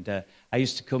me. And I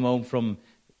used to come home from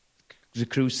the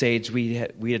crusades we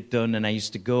had done, and I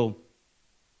used to go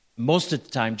most of the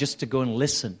time just to go and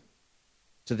listen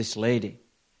to this lady.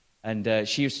 And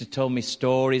she used to tell me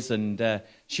stories, and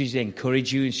she used to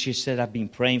encourage you. And she said, "I've been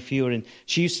praying for you." And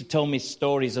she used to tell me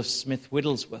stories of Smith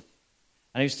Wigglesworth.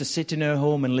 And I used to sit in her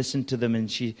home and listen to them. And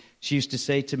she used to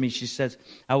say to me, she says,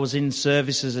 I was in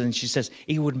services, and she says,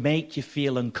 he would make you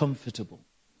feel uncomfortable.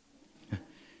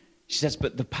 She says,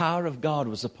 but the power of God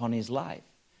was upon his life.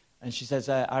 And she says,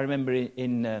 I remember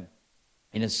in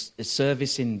a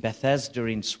service in Bethesda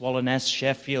in Swallownest,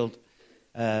 Sheffield,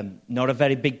 not a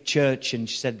very big church, and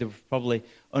she said there were probably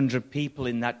 100 people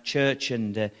in that church,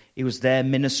 and he was there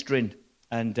ministering.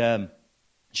 And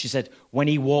she said when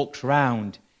he walked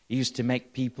round, he used to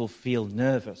make people feel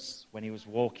nervous when he was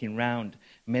walking round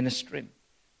ministering.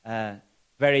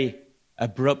 Very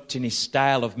abrupt in his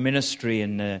style of ministry,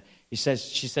 and she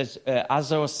says,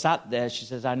 as I was sat there, she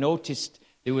says, I noticed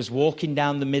he was walking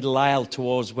down the middle aisle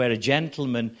towards where a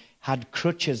gentleman had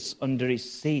crutches under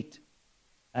his seat.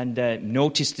 And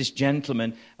noticed this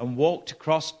gentleman and walked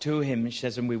across to him. And she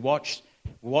says, and we watched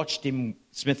him,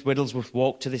 Smith Wigglesworth,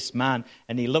 walk to this man.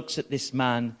 And he looks at this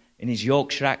man in his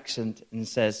Yorkshire accent and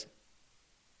says,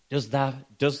 does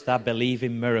thou believe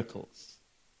in miracles?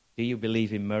 Do you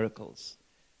believe in miracles?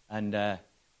 And the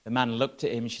man looked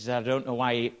at him. She said, I don't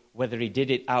know whether he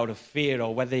did it out of fear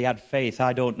or whether he had faith.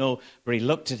 I don't know. But he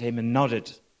looked at him and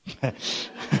nodded.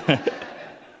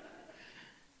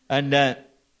 And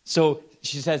so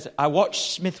she says, I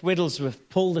watched Smith Wigglesworth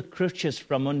pull the crutches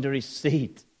from under his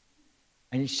seat.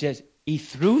 And she says, he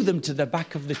threw them to the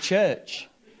back of the church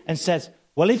and says,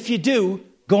 well, if you do,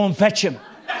 go and fetch them.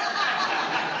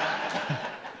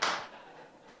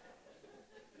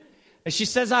 And she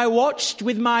says, I watched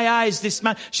with my eyes this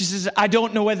man. She says, I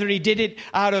don't know whether he did it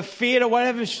out of fear or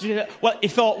whatever. Well, he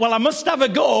thought, well, I must have a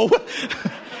go.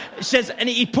 She says, and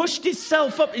he pushed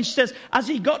himself up, and she says, as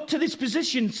he got to this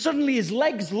position, suddenly his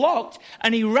legs locked,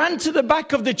 and he ran to the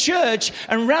back of the church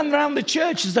and ran around the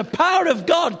church as the power of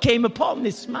God came upon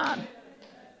this man.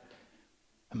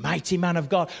 A mighty man of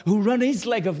God who ran his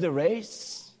leg of the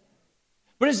race,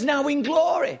 but is now in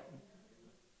glory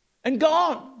and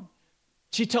gone.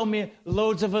 She told me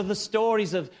loads of other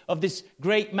stories of this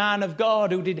great man of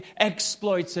God who did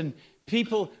exploits, and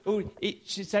people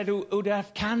she said, who'd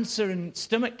have cancer and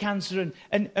stomach cancer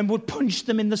and would punch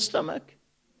them in the stomach.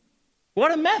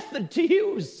 What a method to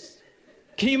use.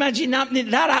 Can you imagine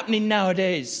that happening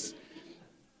nowadays?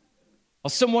 Or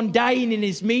someone dying in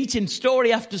his meeting,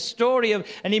 story after story,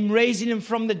 and him raising him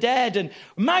from the dead. And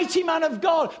mighty man of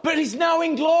God, but he's now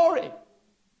in glory.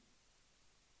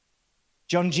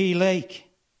 John G. Lake,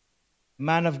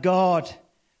 man of God,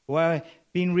 where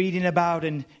been reading about,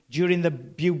 and during the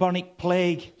bubonic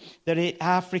plague that hit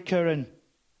Africa, and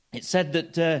it said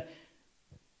that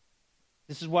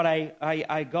this is what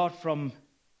I got from,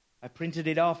 I printed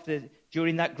it off, that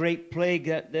during that great plague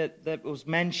that was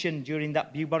mentioned during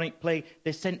that bubonic plague,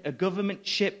 they sent a government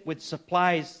ship with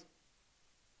supplies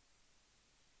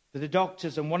to the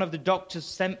doctors, and one of the doctors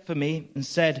sent for me and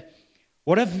said,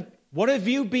 what have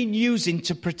you been using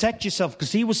to protect yourself?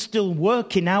 Because he was still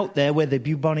working out there where the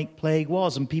bubonic plague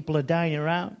was, and people are dying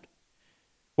around.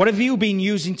 What have you been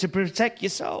using to protect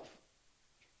yourself?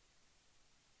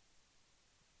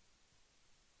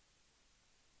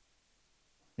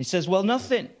 He says, well,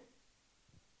 nothing.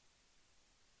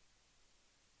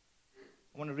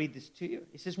 want to read this to you.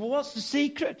 He says, well, what's the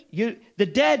secret? The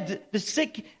dead, the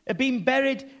sick are being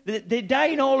buried. They're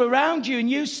dying all around you, and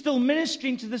you're still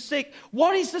ministering to the sick.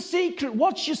 What is the secret?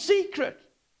 What's your secret?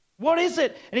 What is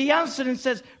it? And he answered and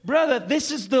says, brother,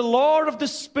 this is the law of the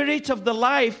Spirit of the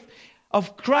life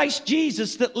of Christ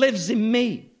Jesus that lives in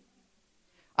me.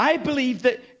 I believe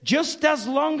that just as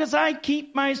long as I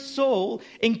keep my soul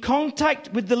in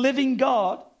contact with the living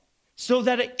God, so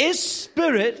that His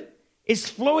Spirit is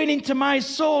flowing into my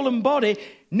soul and body,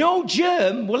 no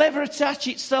germ will ever attach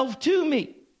itself to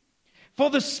me. For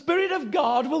the Spirit of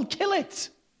God will kill it.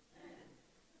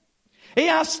 He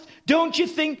asked, don't you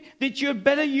think that you'd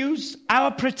better use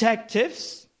our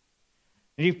protectives?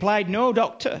 He replied, no,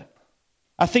 doctor.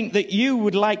 I think that you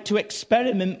would like to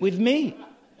experiment with me.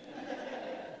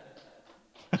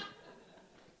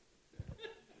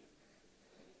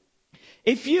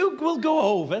 If you will go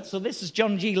over, so this is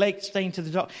John G. Lake saying to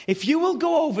the doctor, if you will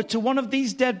go over to one of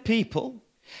these dead people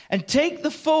and take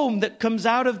the foam that comes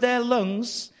out of their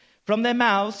lungs from their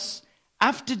mouths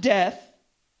after death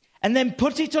and then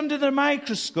put it under the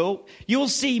microscope, you'll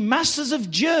see masses of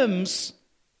germs,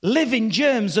 living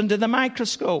germs under the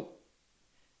microscope.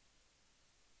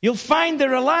 You'll find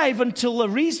they're alive until a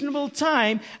reasonable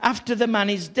time after the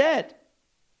man is dead.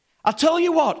 I'll tell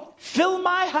you what, fill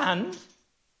my hand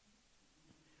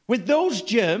with those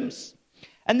germs,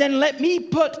 and then let me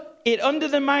put it under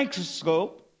the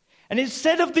microscope, and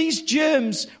instead of these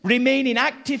germs remaining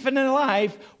active and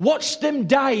alive, watch them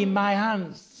die in my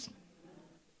hands.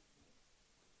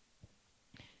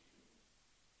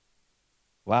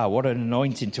 Wow, what an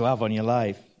anointing to have on your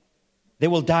life. They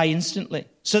will die instantly.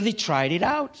 So they tried it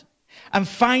out and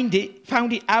found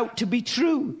it out to be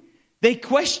true. They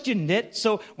questioned it,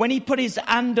 so when he put his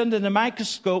hand under the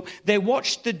microscope, they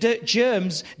watched the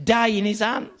germs die in his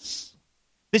hands.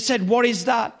 They said, what is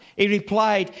that? He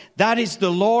replied, that is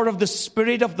the law of the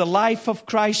Spirit of the life of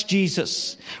Christ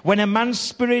Jesus. When a man's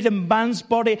spirit and man's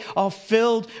body are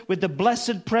filled with the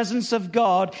blessed presence of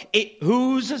God, it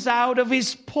oozes out of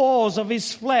his pores of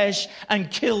his flesh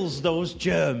and kills those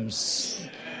germs.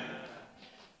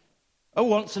 Who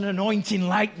wants an anointing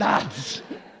like that?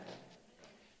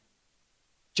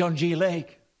 John G.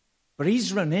 Lake. But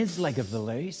he's run his leg of the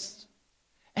race,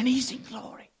 and he's in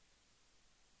glory.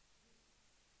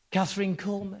 Catherine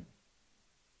Coleman,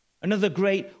 another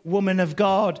great woman of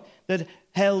God that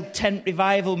held tent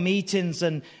revival meetings.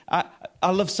 And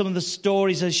I love some of the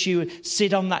stories as she would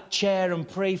sit on that chair and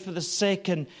pray for the sick.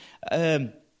 And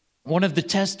one of the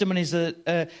testimonies,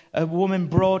 a woman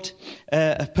brought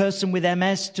a person with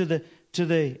MS to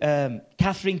the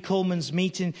Catherine Coleman's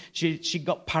meeting. She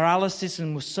got paralysis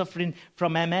and was suffering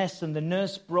from MS, and the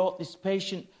nurse brought this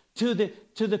patient to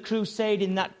the crusade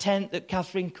in that tent that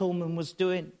Catherine Coleman was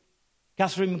doing.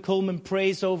 Catherine Coleman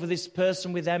prays over this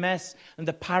person with MS, and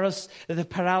the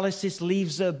paralysis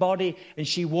leaves her body, and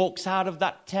she walks out of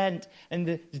that tent. And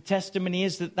the testimony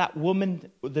is that woman,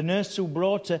 the nurse who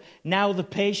brought her, now the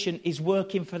patient is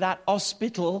working for that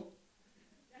hospital,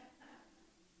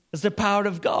 as the power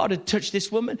of God had touched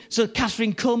this woman. So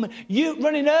Catherine Coleman, you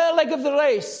running her leg of the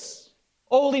race,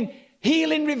 holding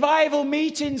healing revival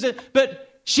meetings, but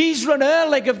she's run her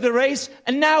leg of the race,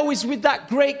 and now is with that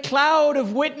great cloud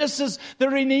of witnesses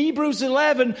that are in Hebrews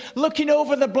 11, looking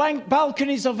over the blank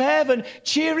balconies of heaven,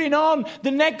 cheering on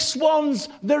the next ones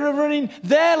that are running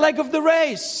their leg of the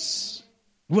race.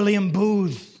 William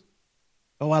Booth.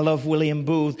 Oh, I love William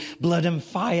Booth. Blood and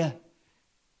Fire.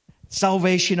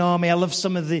 Salvation Army. I love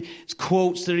some of the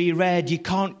quotes that he read. You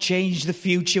can't change the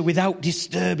future without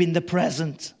disturbing the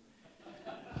present.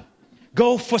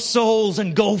 Go for souls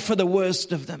and go for the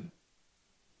worst of them.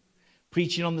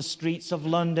 Preaching on the streets of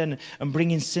London and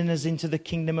bringing sinners into the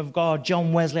kingdom of God.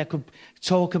 John Wesley, I could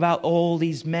talk about all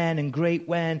these men and great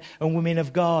men and women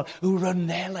of God who run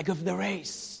their leg of the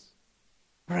race,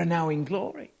 but are now in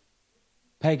glory.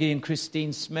 Peggy and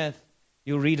Christine Smith,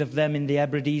 you'll read of them in the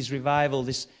Hebrides revival.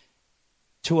 This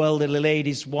two elderly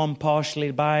ladies, one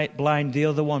partially blind, the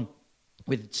other one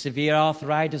with severe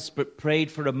arthritis, but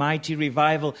prayed for a mighty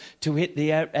revival to hit the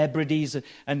Hebrides,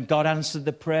 and God answered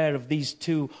the prayer of these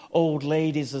two old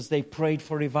ladies as they prayed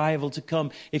for revival to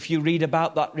come. If you read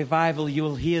about that revival, you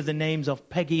will hear the names of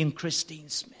Peggy and Christine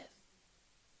Smith.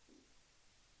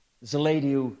 There's a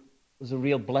lady who was a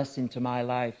real blessing to my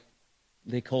life.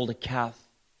 They called her Kath.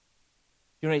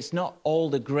 You know, it's not all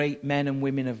the great men and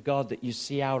women of God that you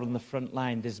see out on the front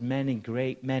line. There's many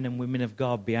great men and women of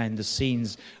God behind the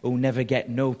scenes who never get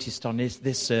noticed on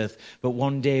this earth. But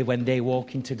one day when they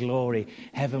walk into glory,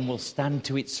 heaven will stand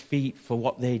to its feet for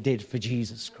what they did for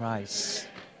Jesus Christ.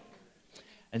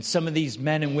 And some of these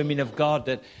men and women of God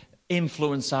that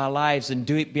influence our lives and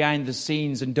do it behind the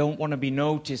scenes and don't want to be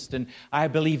noticed. And I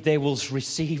believe they will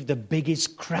receive the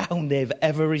biggest crown they've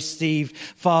ever received,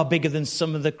 far bigger than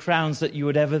some of the crowns that you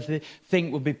would ever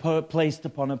think would be placed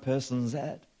upon a person's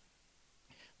head.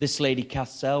 This lady,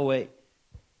 Cass Selway,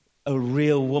 a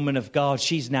real woman of God,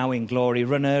 she's now in glory,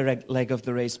 run her leg of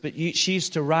the race. But she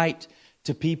used to write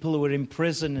to people who were in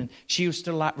prison, and she used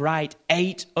to write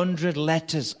 800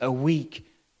 letters a week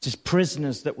to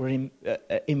prisoners that were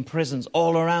in prisons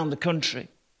all around the country.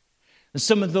 And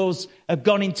some of those have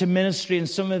gone into ministry, and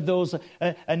some of those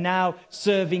are now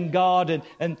serving God.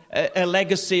 And a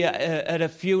legacy at a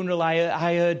funeral,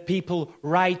 I heard people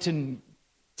write and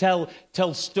tell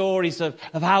stories of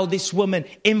how this woman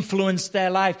influenced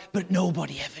their life, but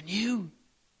nobody ever knew.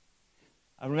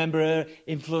 I remember her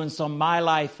influence on my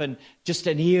life, and just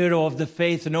an hero of the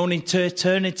faith, and only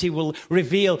eternity will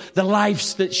reveal the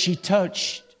lives that she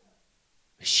touched.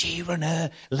 She ran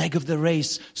her leg of the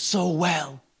race so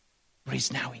well, but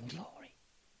is now in glory.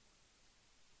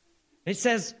 It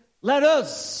says, let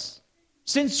us,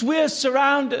 since we're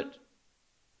surrounded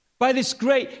by this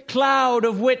great cloud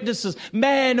of witnesses,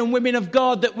 men and women of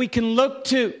God that we can look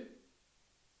to,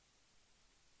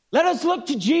 let us look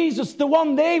to Jesus, the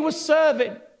one they were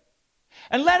serving.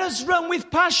 And let us run with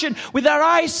passion, with our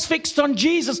eyes fixed on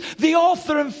Jesus, the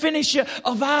author and finisher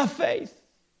of our faith.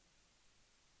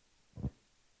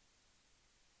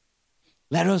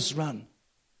 Let us run,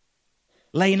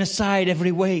 laying aside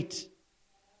every weight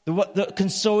that can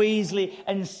so easily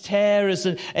ensnare us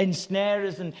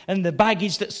and the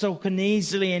baggage that so can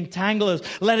easily entangle us.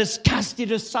 Let us cast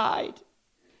it aside.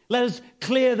 Let us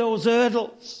clear those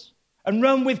hurdles and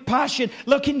run with passion,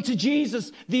 looking to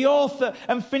Jesus, the author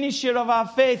and finisher of our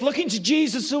faith, looking to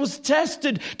Jesus who was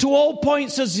tested to all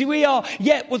points as we are,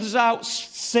 yet without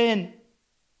sin.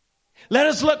 Let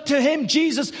us look to him,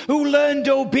 Jesus, who learned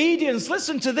obedience.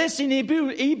 Listen to this in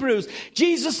Hebrews.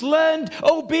 Jesus learned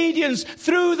obedience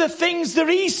through the things that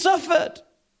he suffered.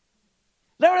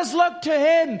 Let us look to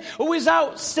him who is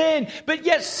without sin, but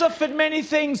yet suffered many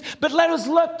things. But let us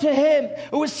look to him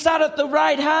who is sat at the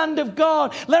right hand of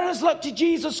God. Let us look to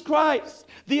Jesus Christ,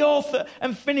 the author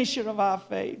and finisher of our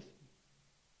faith.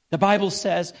 The Bible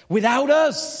says, without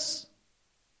us,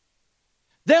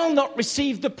 they'll not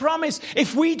receive the promise.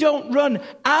 If we don't run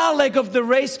our leg of the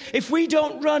race, if we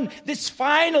don't run this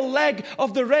final leg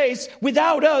of the race,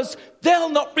 without us, they'll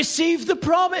not receive the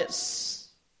promise.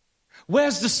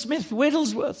 Where's the Smith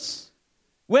Wigglesworths?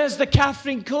 Where's the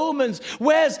Catherine Colemans?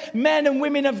 Where's men and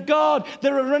women of God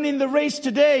that are running the race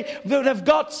today that have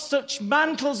got such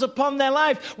mantles upon their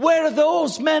life? Where are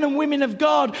those men and women of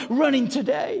God running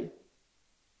today?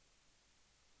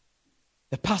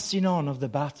 The passing on of the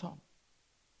baton.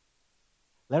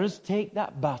 Let us take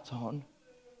that baton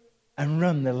and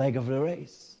run the leg of the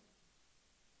race.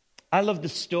 I love the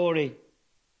story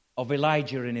of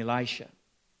Elijah and Elisha.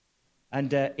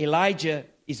 And Elijah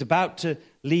is about to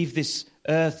leave this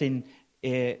earth in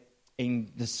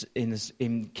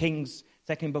Kings,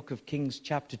 second book of Kings,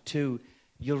 chapter 2.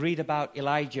 You'll read about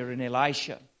Elijah and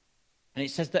Elisha. And it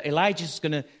says that Elijah's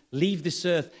going to leave this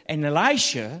earth. And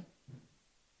Elisha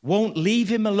won't leave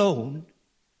him alone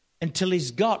until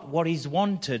he's got what he's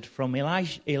wanted from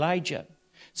Elijah.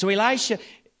 So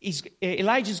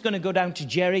Elijah's going to go down to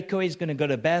Jericho. He's going to go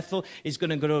to Bethel. He's going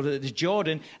to go to the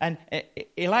Jordan. And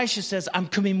Elisha says, I'm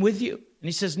coming with you. And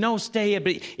he says, no, stay here.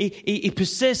 But he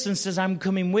persists and says, I'm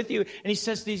coming with you. And he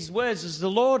says these words, as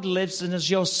the Lord lives and as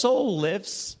your soul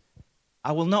lives,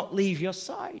 I will not leave your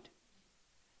side.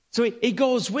 So he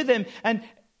goes with him. And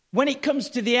when it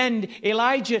comes to the end,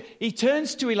 Elijah, he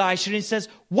turns to Elisha and he says,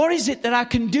 what is it that I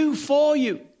can do for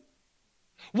you?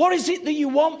 What is it that you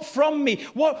want from me?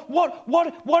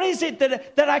 What is it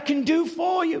that I can do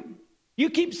for you? You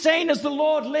keep saying, as the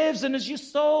Lord lives and as your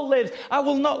soul lives, I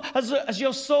will not, as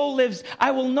your soul lives,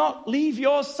 I will not leave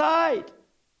your side.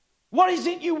 What is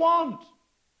it you want?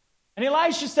 And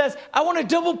Elisha says, I want a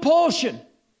double portion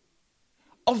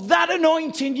of that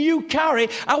anointing you carry.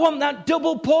 I want that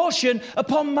double portion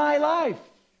upon my life.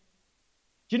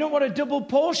 Do you know what a double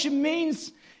portion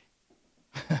means?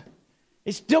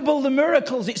 It's double the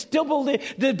miracles. It's double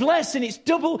the blessing. It's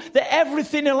double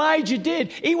everything Elijah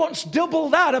did. He wants double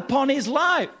that upon his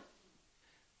life.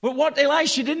 But what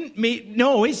Elisha didn't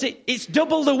know is it's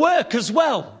double the work as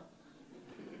well.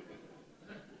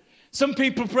 Some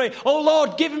people pray, oh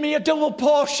Lord, give me a double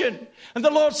portion. And the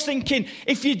Lord's thinking,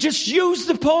 if you just use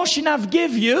the portion I've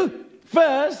give you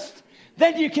first,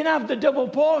 then you can have the double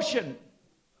portion.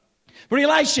 But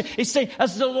Elisha is saying,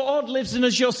 as the Lord lives and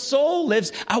as your soul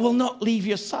lives, I will not leave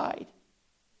your side.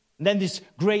 And then this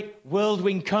great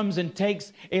whirlwind comes and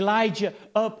takes Elijah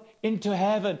up into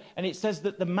heaven. And it says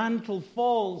that the mantle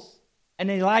falls. And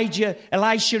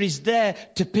Elisha is there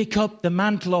to pick up the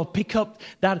mantle or pick up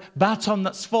that baton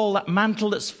that's fallen, that mantle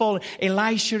that's fallen.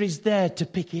 Elisha is there to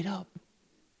pick it up.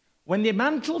 When the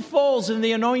mantle falls and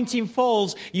the anointing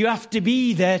falls, you have to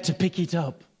be there to pick it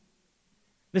up.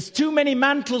 There's too many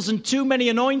mantles and too many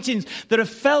anointings that have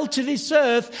fell to this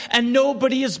earth and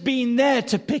nobody has been there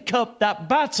to pick up that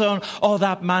baton or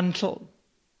that mantle.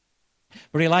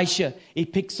 But Elisha, he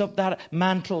picks up that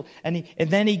mantle and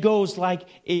then he goes like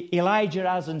Elijah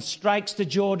has and strikes the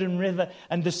Jordan River.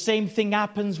 And the same thing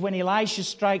happens when Elisha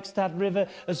strikes that river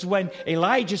as when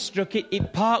Elijah struck it.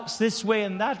 It parks this way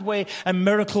and that way and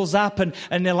miracles happen.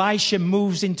 And Elisha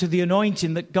moves into the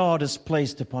anointing that God has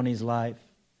placed upon his life.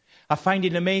 I find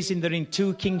it amazing that in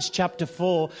 2 Kings chapter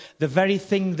 4, the very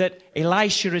thing that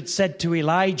Elisha had said to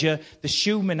Elijah, the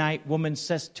Shunammite woman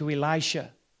says to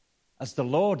Elisha, "As the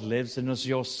Lord lives and as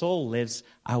your soul lives,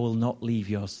 I will not leave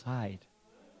your side."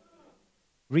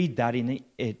 Read that in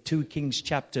 2 Kings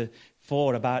chapter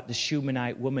 4 about the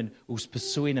Shunammite woman who's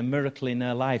pursuing a miracle in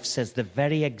her life, says the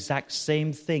very exact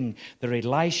same thing that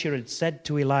Elisha had said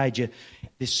to Elijah.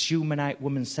 This Shunammite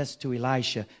woman says to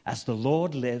Elisha, "As the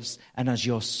Lord lives and as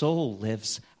your soul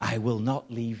lives, I will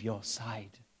not leave your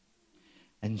side."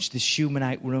 And the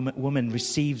Shunammite woman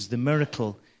receives the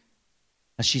miracle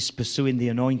as she's pursuing the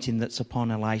anointing that's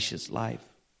upon Elisha's life.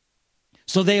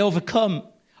 So they overcome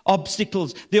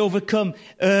obstacles, they overcome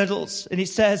hurdles. And it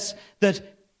says that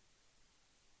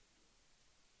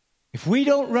if we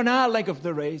don't run our leg of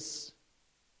the race,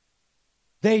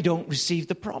 they don't receive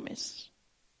the promise.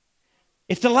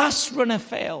 If the last runner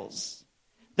fails,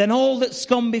 then all that's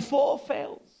gone before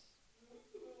fails.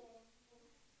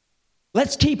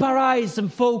 Let's keep our eyes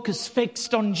and focus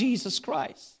fixed on Jesus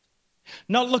Christ.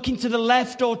 Not looking to the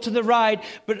left or to the right,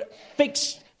 but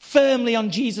fixed firmly on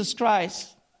Jesus Christ.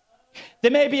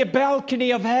 There may be a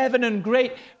balcony of heaven and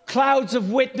great clouds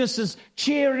of witnesses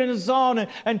cheering us on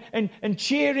and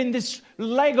cheering this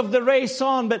leg of the race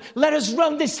on. But let us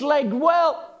run this leg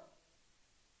well.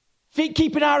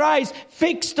 Keeping our eyes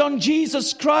fixed on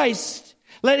Jesus Christ.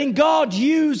 Letting God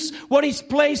use what He's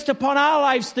placed upon our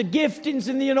lives, the giftings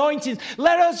and the anointings.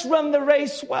 Let us run the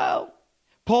race well.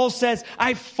 Paul says,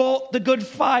 "I fought the good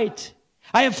fight.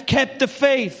 I have kept the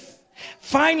faith.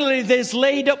 Finally, there's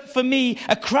laid up for me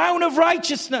a crown of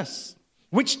righteousness,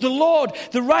 which the Lord,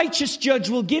 the righteous judge,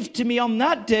 will give to me on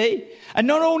that day. And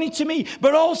not only to me,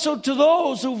 but also to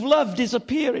those who've loved His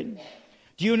appearing.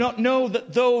 Do you not know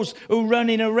that those who run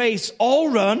in a race all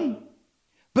run,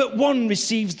 but one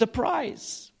receives the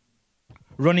prize?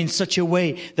 Run in such a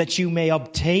way that you may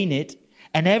obtain it.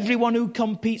 And everyone who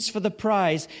competes for the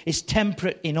prize is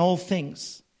temperate in all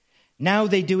things. Now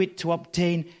they do it to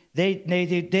obtain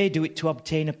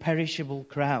a perishable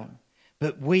crown,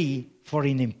 but we for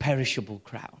an imperishable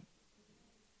crown."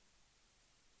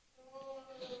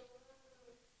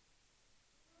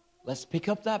 Let's pick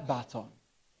up that baton.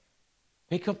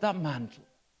 Pick up that mantle.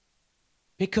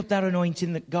 Pick up that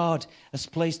anointing that God has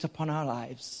placed upon our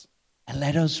lives. And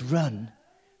let us run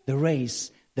the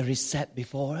race that is set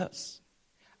before us.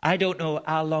 I don't know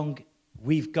how long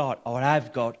we've got or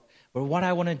I've got, but what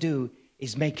I want to do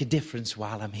is make a difference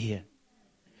while I'm here.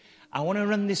 I want to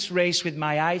run this race with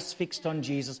my eyes fixed on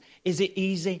Jesus. Is it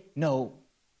easy? No.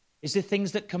 Is there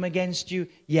things that come against you?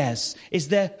 Yes. Is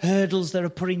there hurdles that are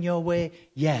put in your way?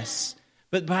 Yes.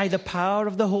 But by the power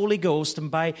of the Holy Ghost and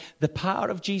by the power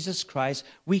of Jesus Christ,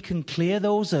 we can clear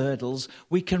those hurdles.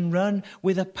 We can run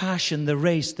with a passion the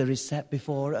race that is set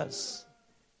before us.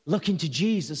 Looking to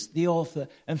Jesus, the author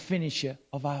and finisher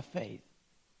of our faith.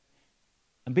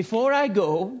 And before I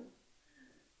go,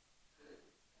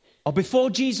 or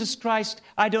before Jesus Christ,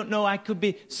 I don't know, I could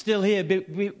be still here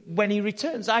when He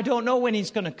returns. I don't know when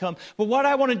He's going to come. But what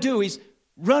I want to do is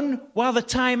run while the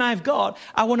time I've got.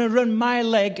 I want to run my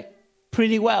leg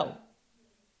pretty well.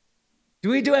 Do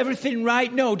we do everything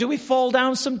right? No. Do we fall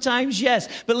down sometimes? Yes.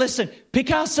 But listen,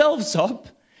 pick ourselves up,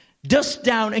 dust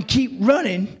down, and keep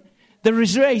running the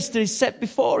race that is set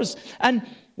before us. And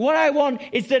what I want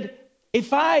is that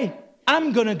if I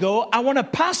am going to go, I want to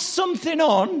pass something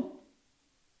on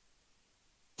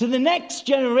to the next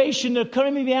generation that are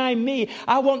coming behind me.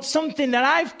 I want something that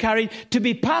I've carried to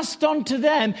be passed on to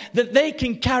them, that they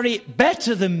can carry it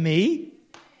better than me,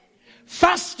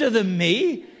 faster than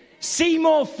me, see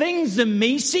more things than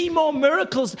me, see more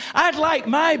miracles. I'd like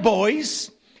my boys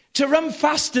to run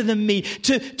faster than me,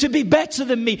 to be better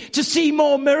than me, to see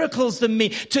more miracles than me,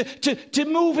 to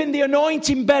move in the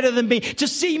anointing better than me, to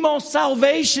see more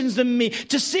salvations than me,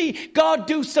 to see God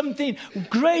do something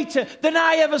greater than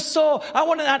I ever saw. I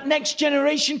want that next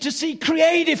generation to see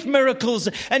creative miracles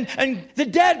and the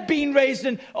dead being raised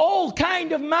and all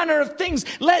kind of manner of things.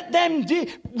 Let them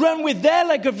run with their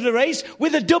leg of the race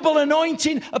with a double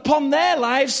anointing upon their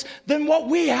lives than what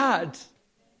we had.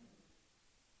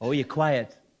 Oh, you're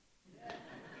quiet.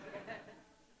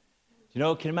 You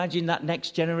know, can you imagine that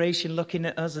next generation looking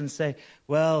at us and say,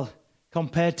 well,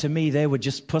 compared to me, they were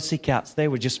just pussycats. They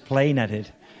were just playing at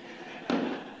it. Do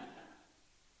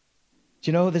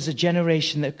you know, there's a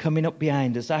generation that's coming up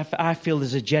behind us. I feel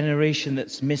there's a generation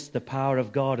that's missed the power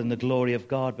of God and the glory of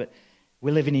God. But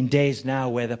we're living in days now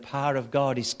where the power of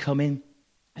God is coming.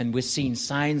 And we're seeing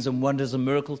signs and wonders and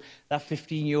miracles. That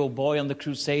 15-year-old boy on the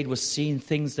crusade was seeing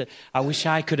things that I wish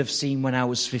I could have seen when I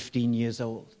was 15 years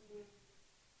old.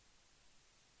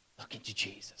 Looking to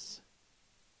Jesus,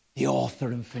 the author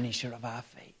and finisher of our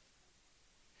faith.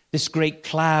 This great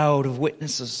cloud of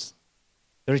witnesses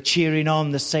that are cheering on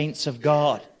the saints of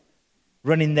God,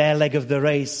 running their leg of the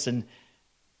race and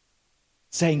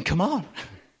saying, come on,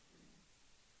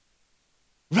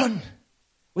 run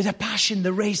with a passion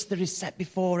the race that is set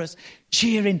before us,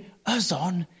 cheering us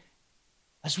on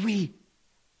as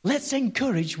let's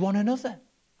encourage one another.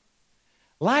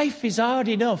 Life is hard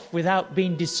enough without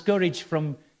being discouraged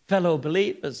from fellow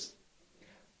believers.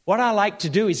 What I like to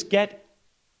do is get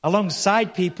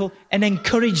alongside people and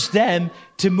encourage them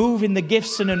to move in the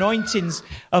gifts and anointings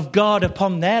of God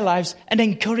upon their lives and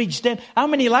encourage them. How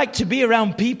many like to be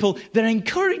around people that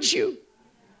encourage you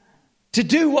to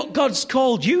do what God's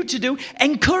called you to do?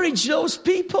 Encourage those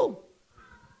people.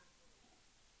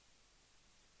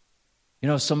 You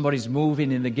know, somebody's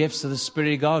moving in the gifts of the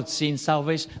Spirit of God, seeing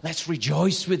salvation. Let's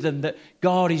rejoice with them that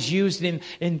God is using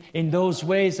him in those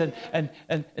ways and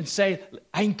say,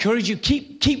 I encourage you,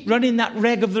 keep running that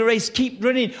leg of the race. Keep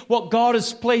running what God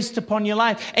has placed upon your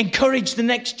life. Encourage the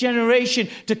next generation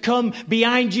to come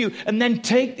behind you and then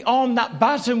take on that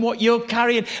baton, what you're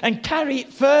carrying, and carry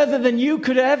it further than you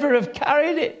could ever have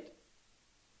carried it.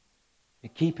 We're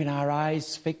keeping our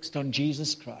eyes fixed on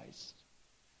Jesus Christ,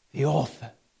 the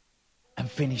author and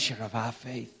finisher of our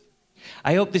faith.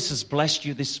 I hope this has blessed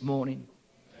you this morning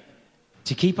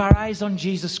to keep our eyes on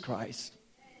Jesus Christ,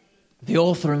 the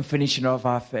author and finisher of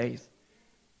our faith.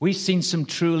 We've seen some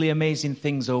truly amazing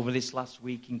things over this last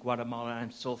week in Guatemala.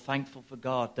 I'm so thankful for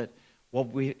God that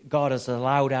God has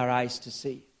allowed our eyes to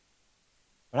see.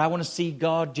 But I want to see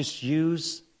God just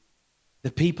use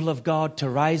the people of God to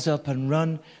rise up and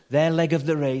run their leg of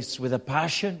the race with a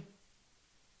passion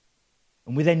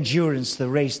and with endurance, the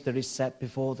race that is set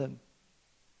before them.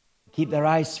 Keep their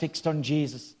eyes fixed on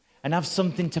Jesus and have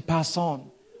something to pass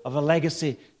on of a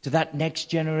legacy to that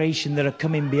next generation that are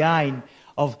coming behind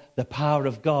of the power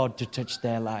of God to touch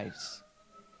their lives.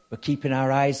 We're keeping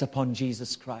our eyes upon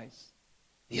Jesus Christ,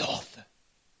 the author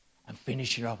and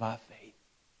finisher of our faith,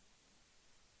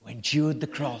 who endured the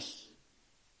cross,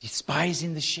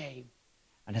 despising the shame,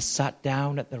 and has sat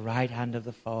down at the right hand of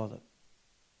the Father.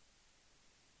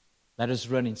 Let us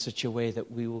run in such a way that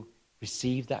we will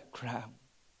receive that crown,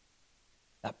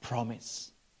 that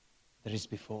promise that is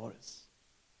before us.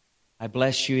 I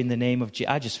bless you in the name of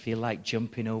Jesus. I just feel like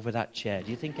jumping over that chair. Do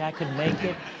you think I can make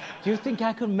it? Do you think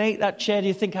I can make that chair? Do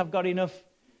you think I've got enough?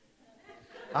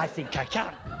 I think I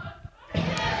can.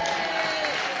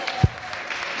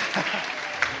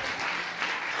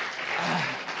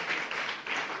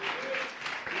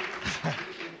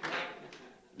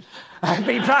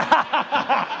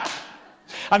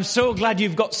 I'm so glad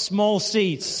you've got small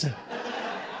seats.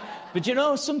 But you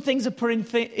know, some things are put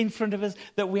in front of us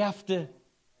that we have to.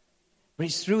 But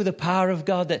it's through the power of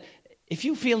God that if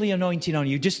you feel the anointing on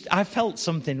you, I felt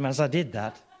something as I did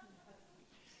that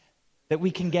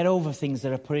we can get over things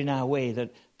that are put in our way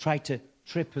that try to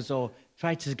trip us or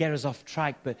try to get us off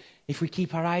track. But if we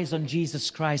keep our eyes on Jesus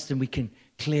Christ, then we can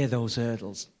clear those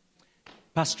hurdles.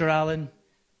 Pastor Alan,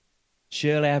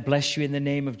 Shirley, I bless you in the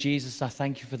name of Jesus. I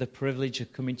thank you for the privilege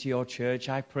of coming to your church.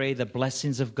 I pray the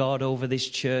blessings of God over this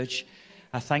church.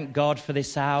 I thank God for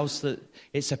this house, that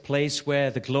it's a place where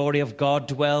the glory of God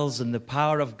dwells and the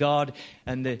power of God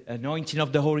and the anointing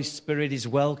of the Holy Spirit is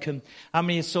welcome. How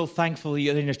many are so thankful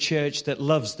you're in a church that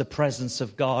loves the presence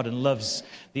of God and loves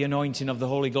the anointing of the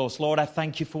Holy Ghost? Lord, I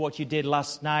thank you for what you did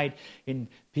last night in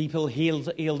People healed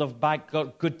of back,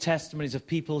 got good testimonies of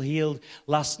people healed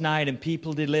last night and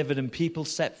people delivered and people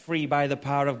set free by the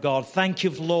power of God. Thank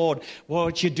you, Lord,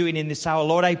 what you're doing in this hour.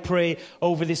 Lord, I pray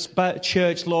over this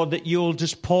church, Lord, that you'll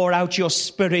just pour out your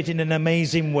Spirit in an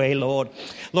amazing way, Lord.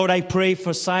 Lord, I pray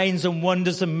for signs and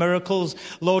wonders and miracles,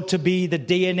 Lord, to be the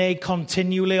DNA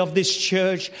continually of this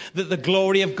church, that the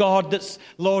glory of God that's,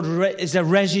 Lord, is a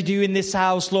residue in this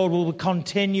house, Lord, will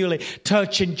continually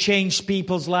touch and change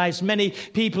people's lives. Many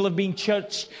people have been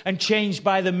touched and changed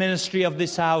by the ministry of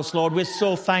this house, Lord. We're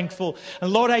so thankful.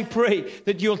 And Lord, I pray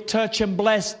that you'll touch and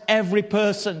bless every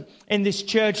person in this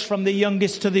church from the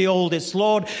youngest to the oldest.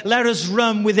 Lord, let us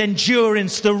run with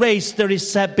endurance the race that is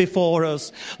set before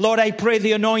us. Lord, I pray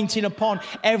the anointing upon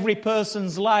every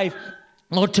person's life,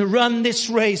 Lord, to run this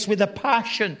race with a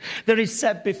passion that is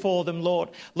set before them, Lord.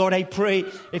 Lord, I pray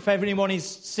if anyone is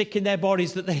sick in their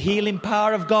bodies, that the healing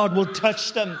power of God will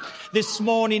touch them this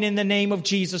morning in the name of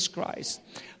Jesus Christ.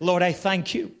 Lord, I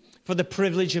thank you for the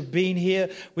privilege of being here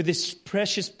with this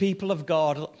precious people of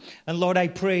God. And Lord, I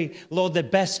pray, Lord, the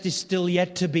best is still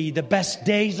yet to be. The best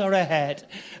days are ahead.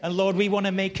 And Lord, we want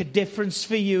to make a difference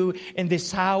for you in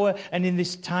this hour and in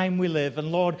this time we live.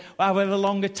 And Lord, however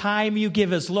long a time you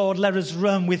give us, Lord, let us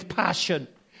run with passion.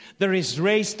 There is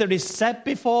race that is set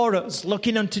before us,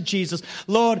 looking unto Jesus.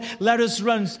 Lord, let us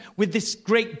run with this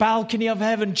great balcony of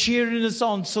heaven cheering us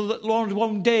on, so that, Lord,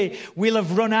 one day we'll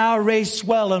have run our race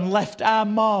well and left our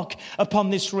mark upon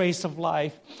this race of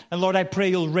life. And Lord, I pray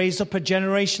you'll raise up a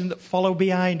generation that follow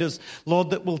behind us,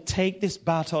 Lord, that will take this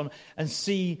baton and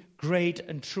see great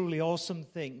and truly awesome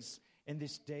things in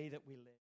this day that we live.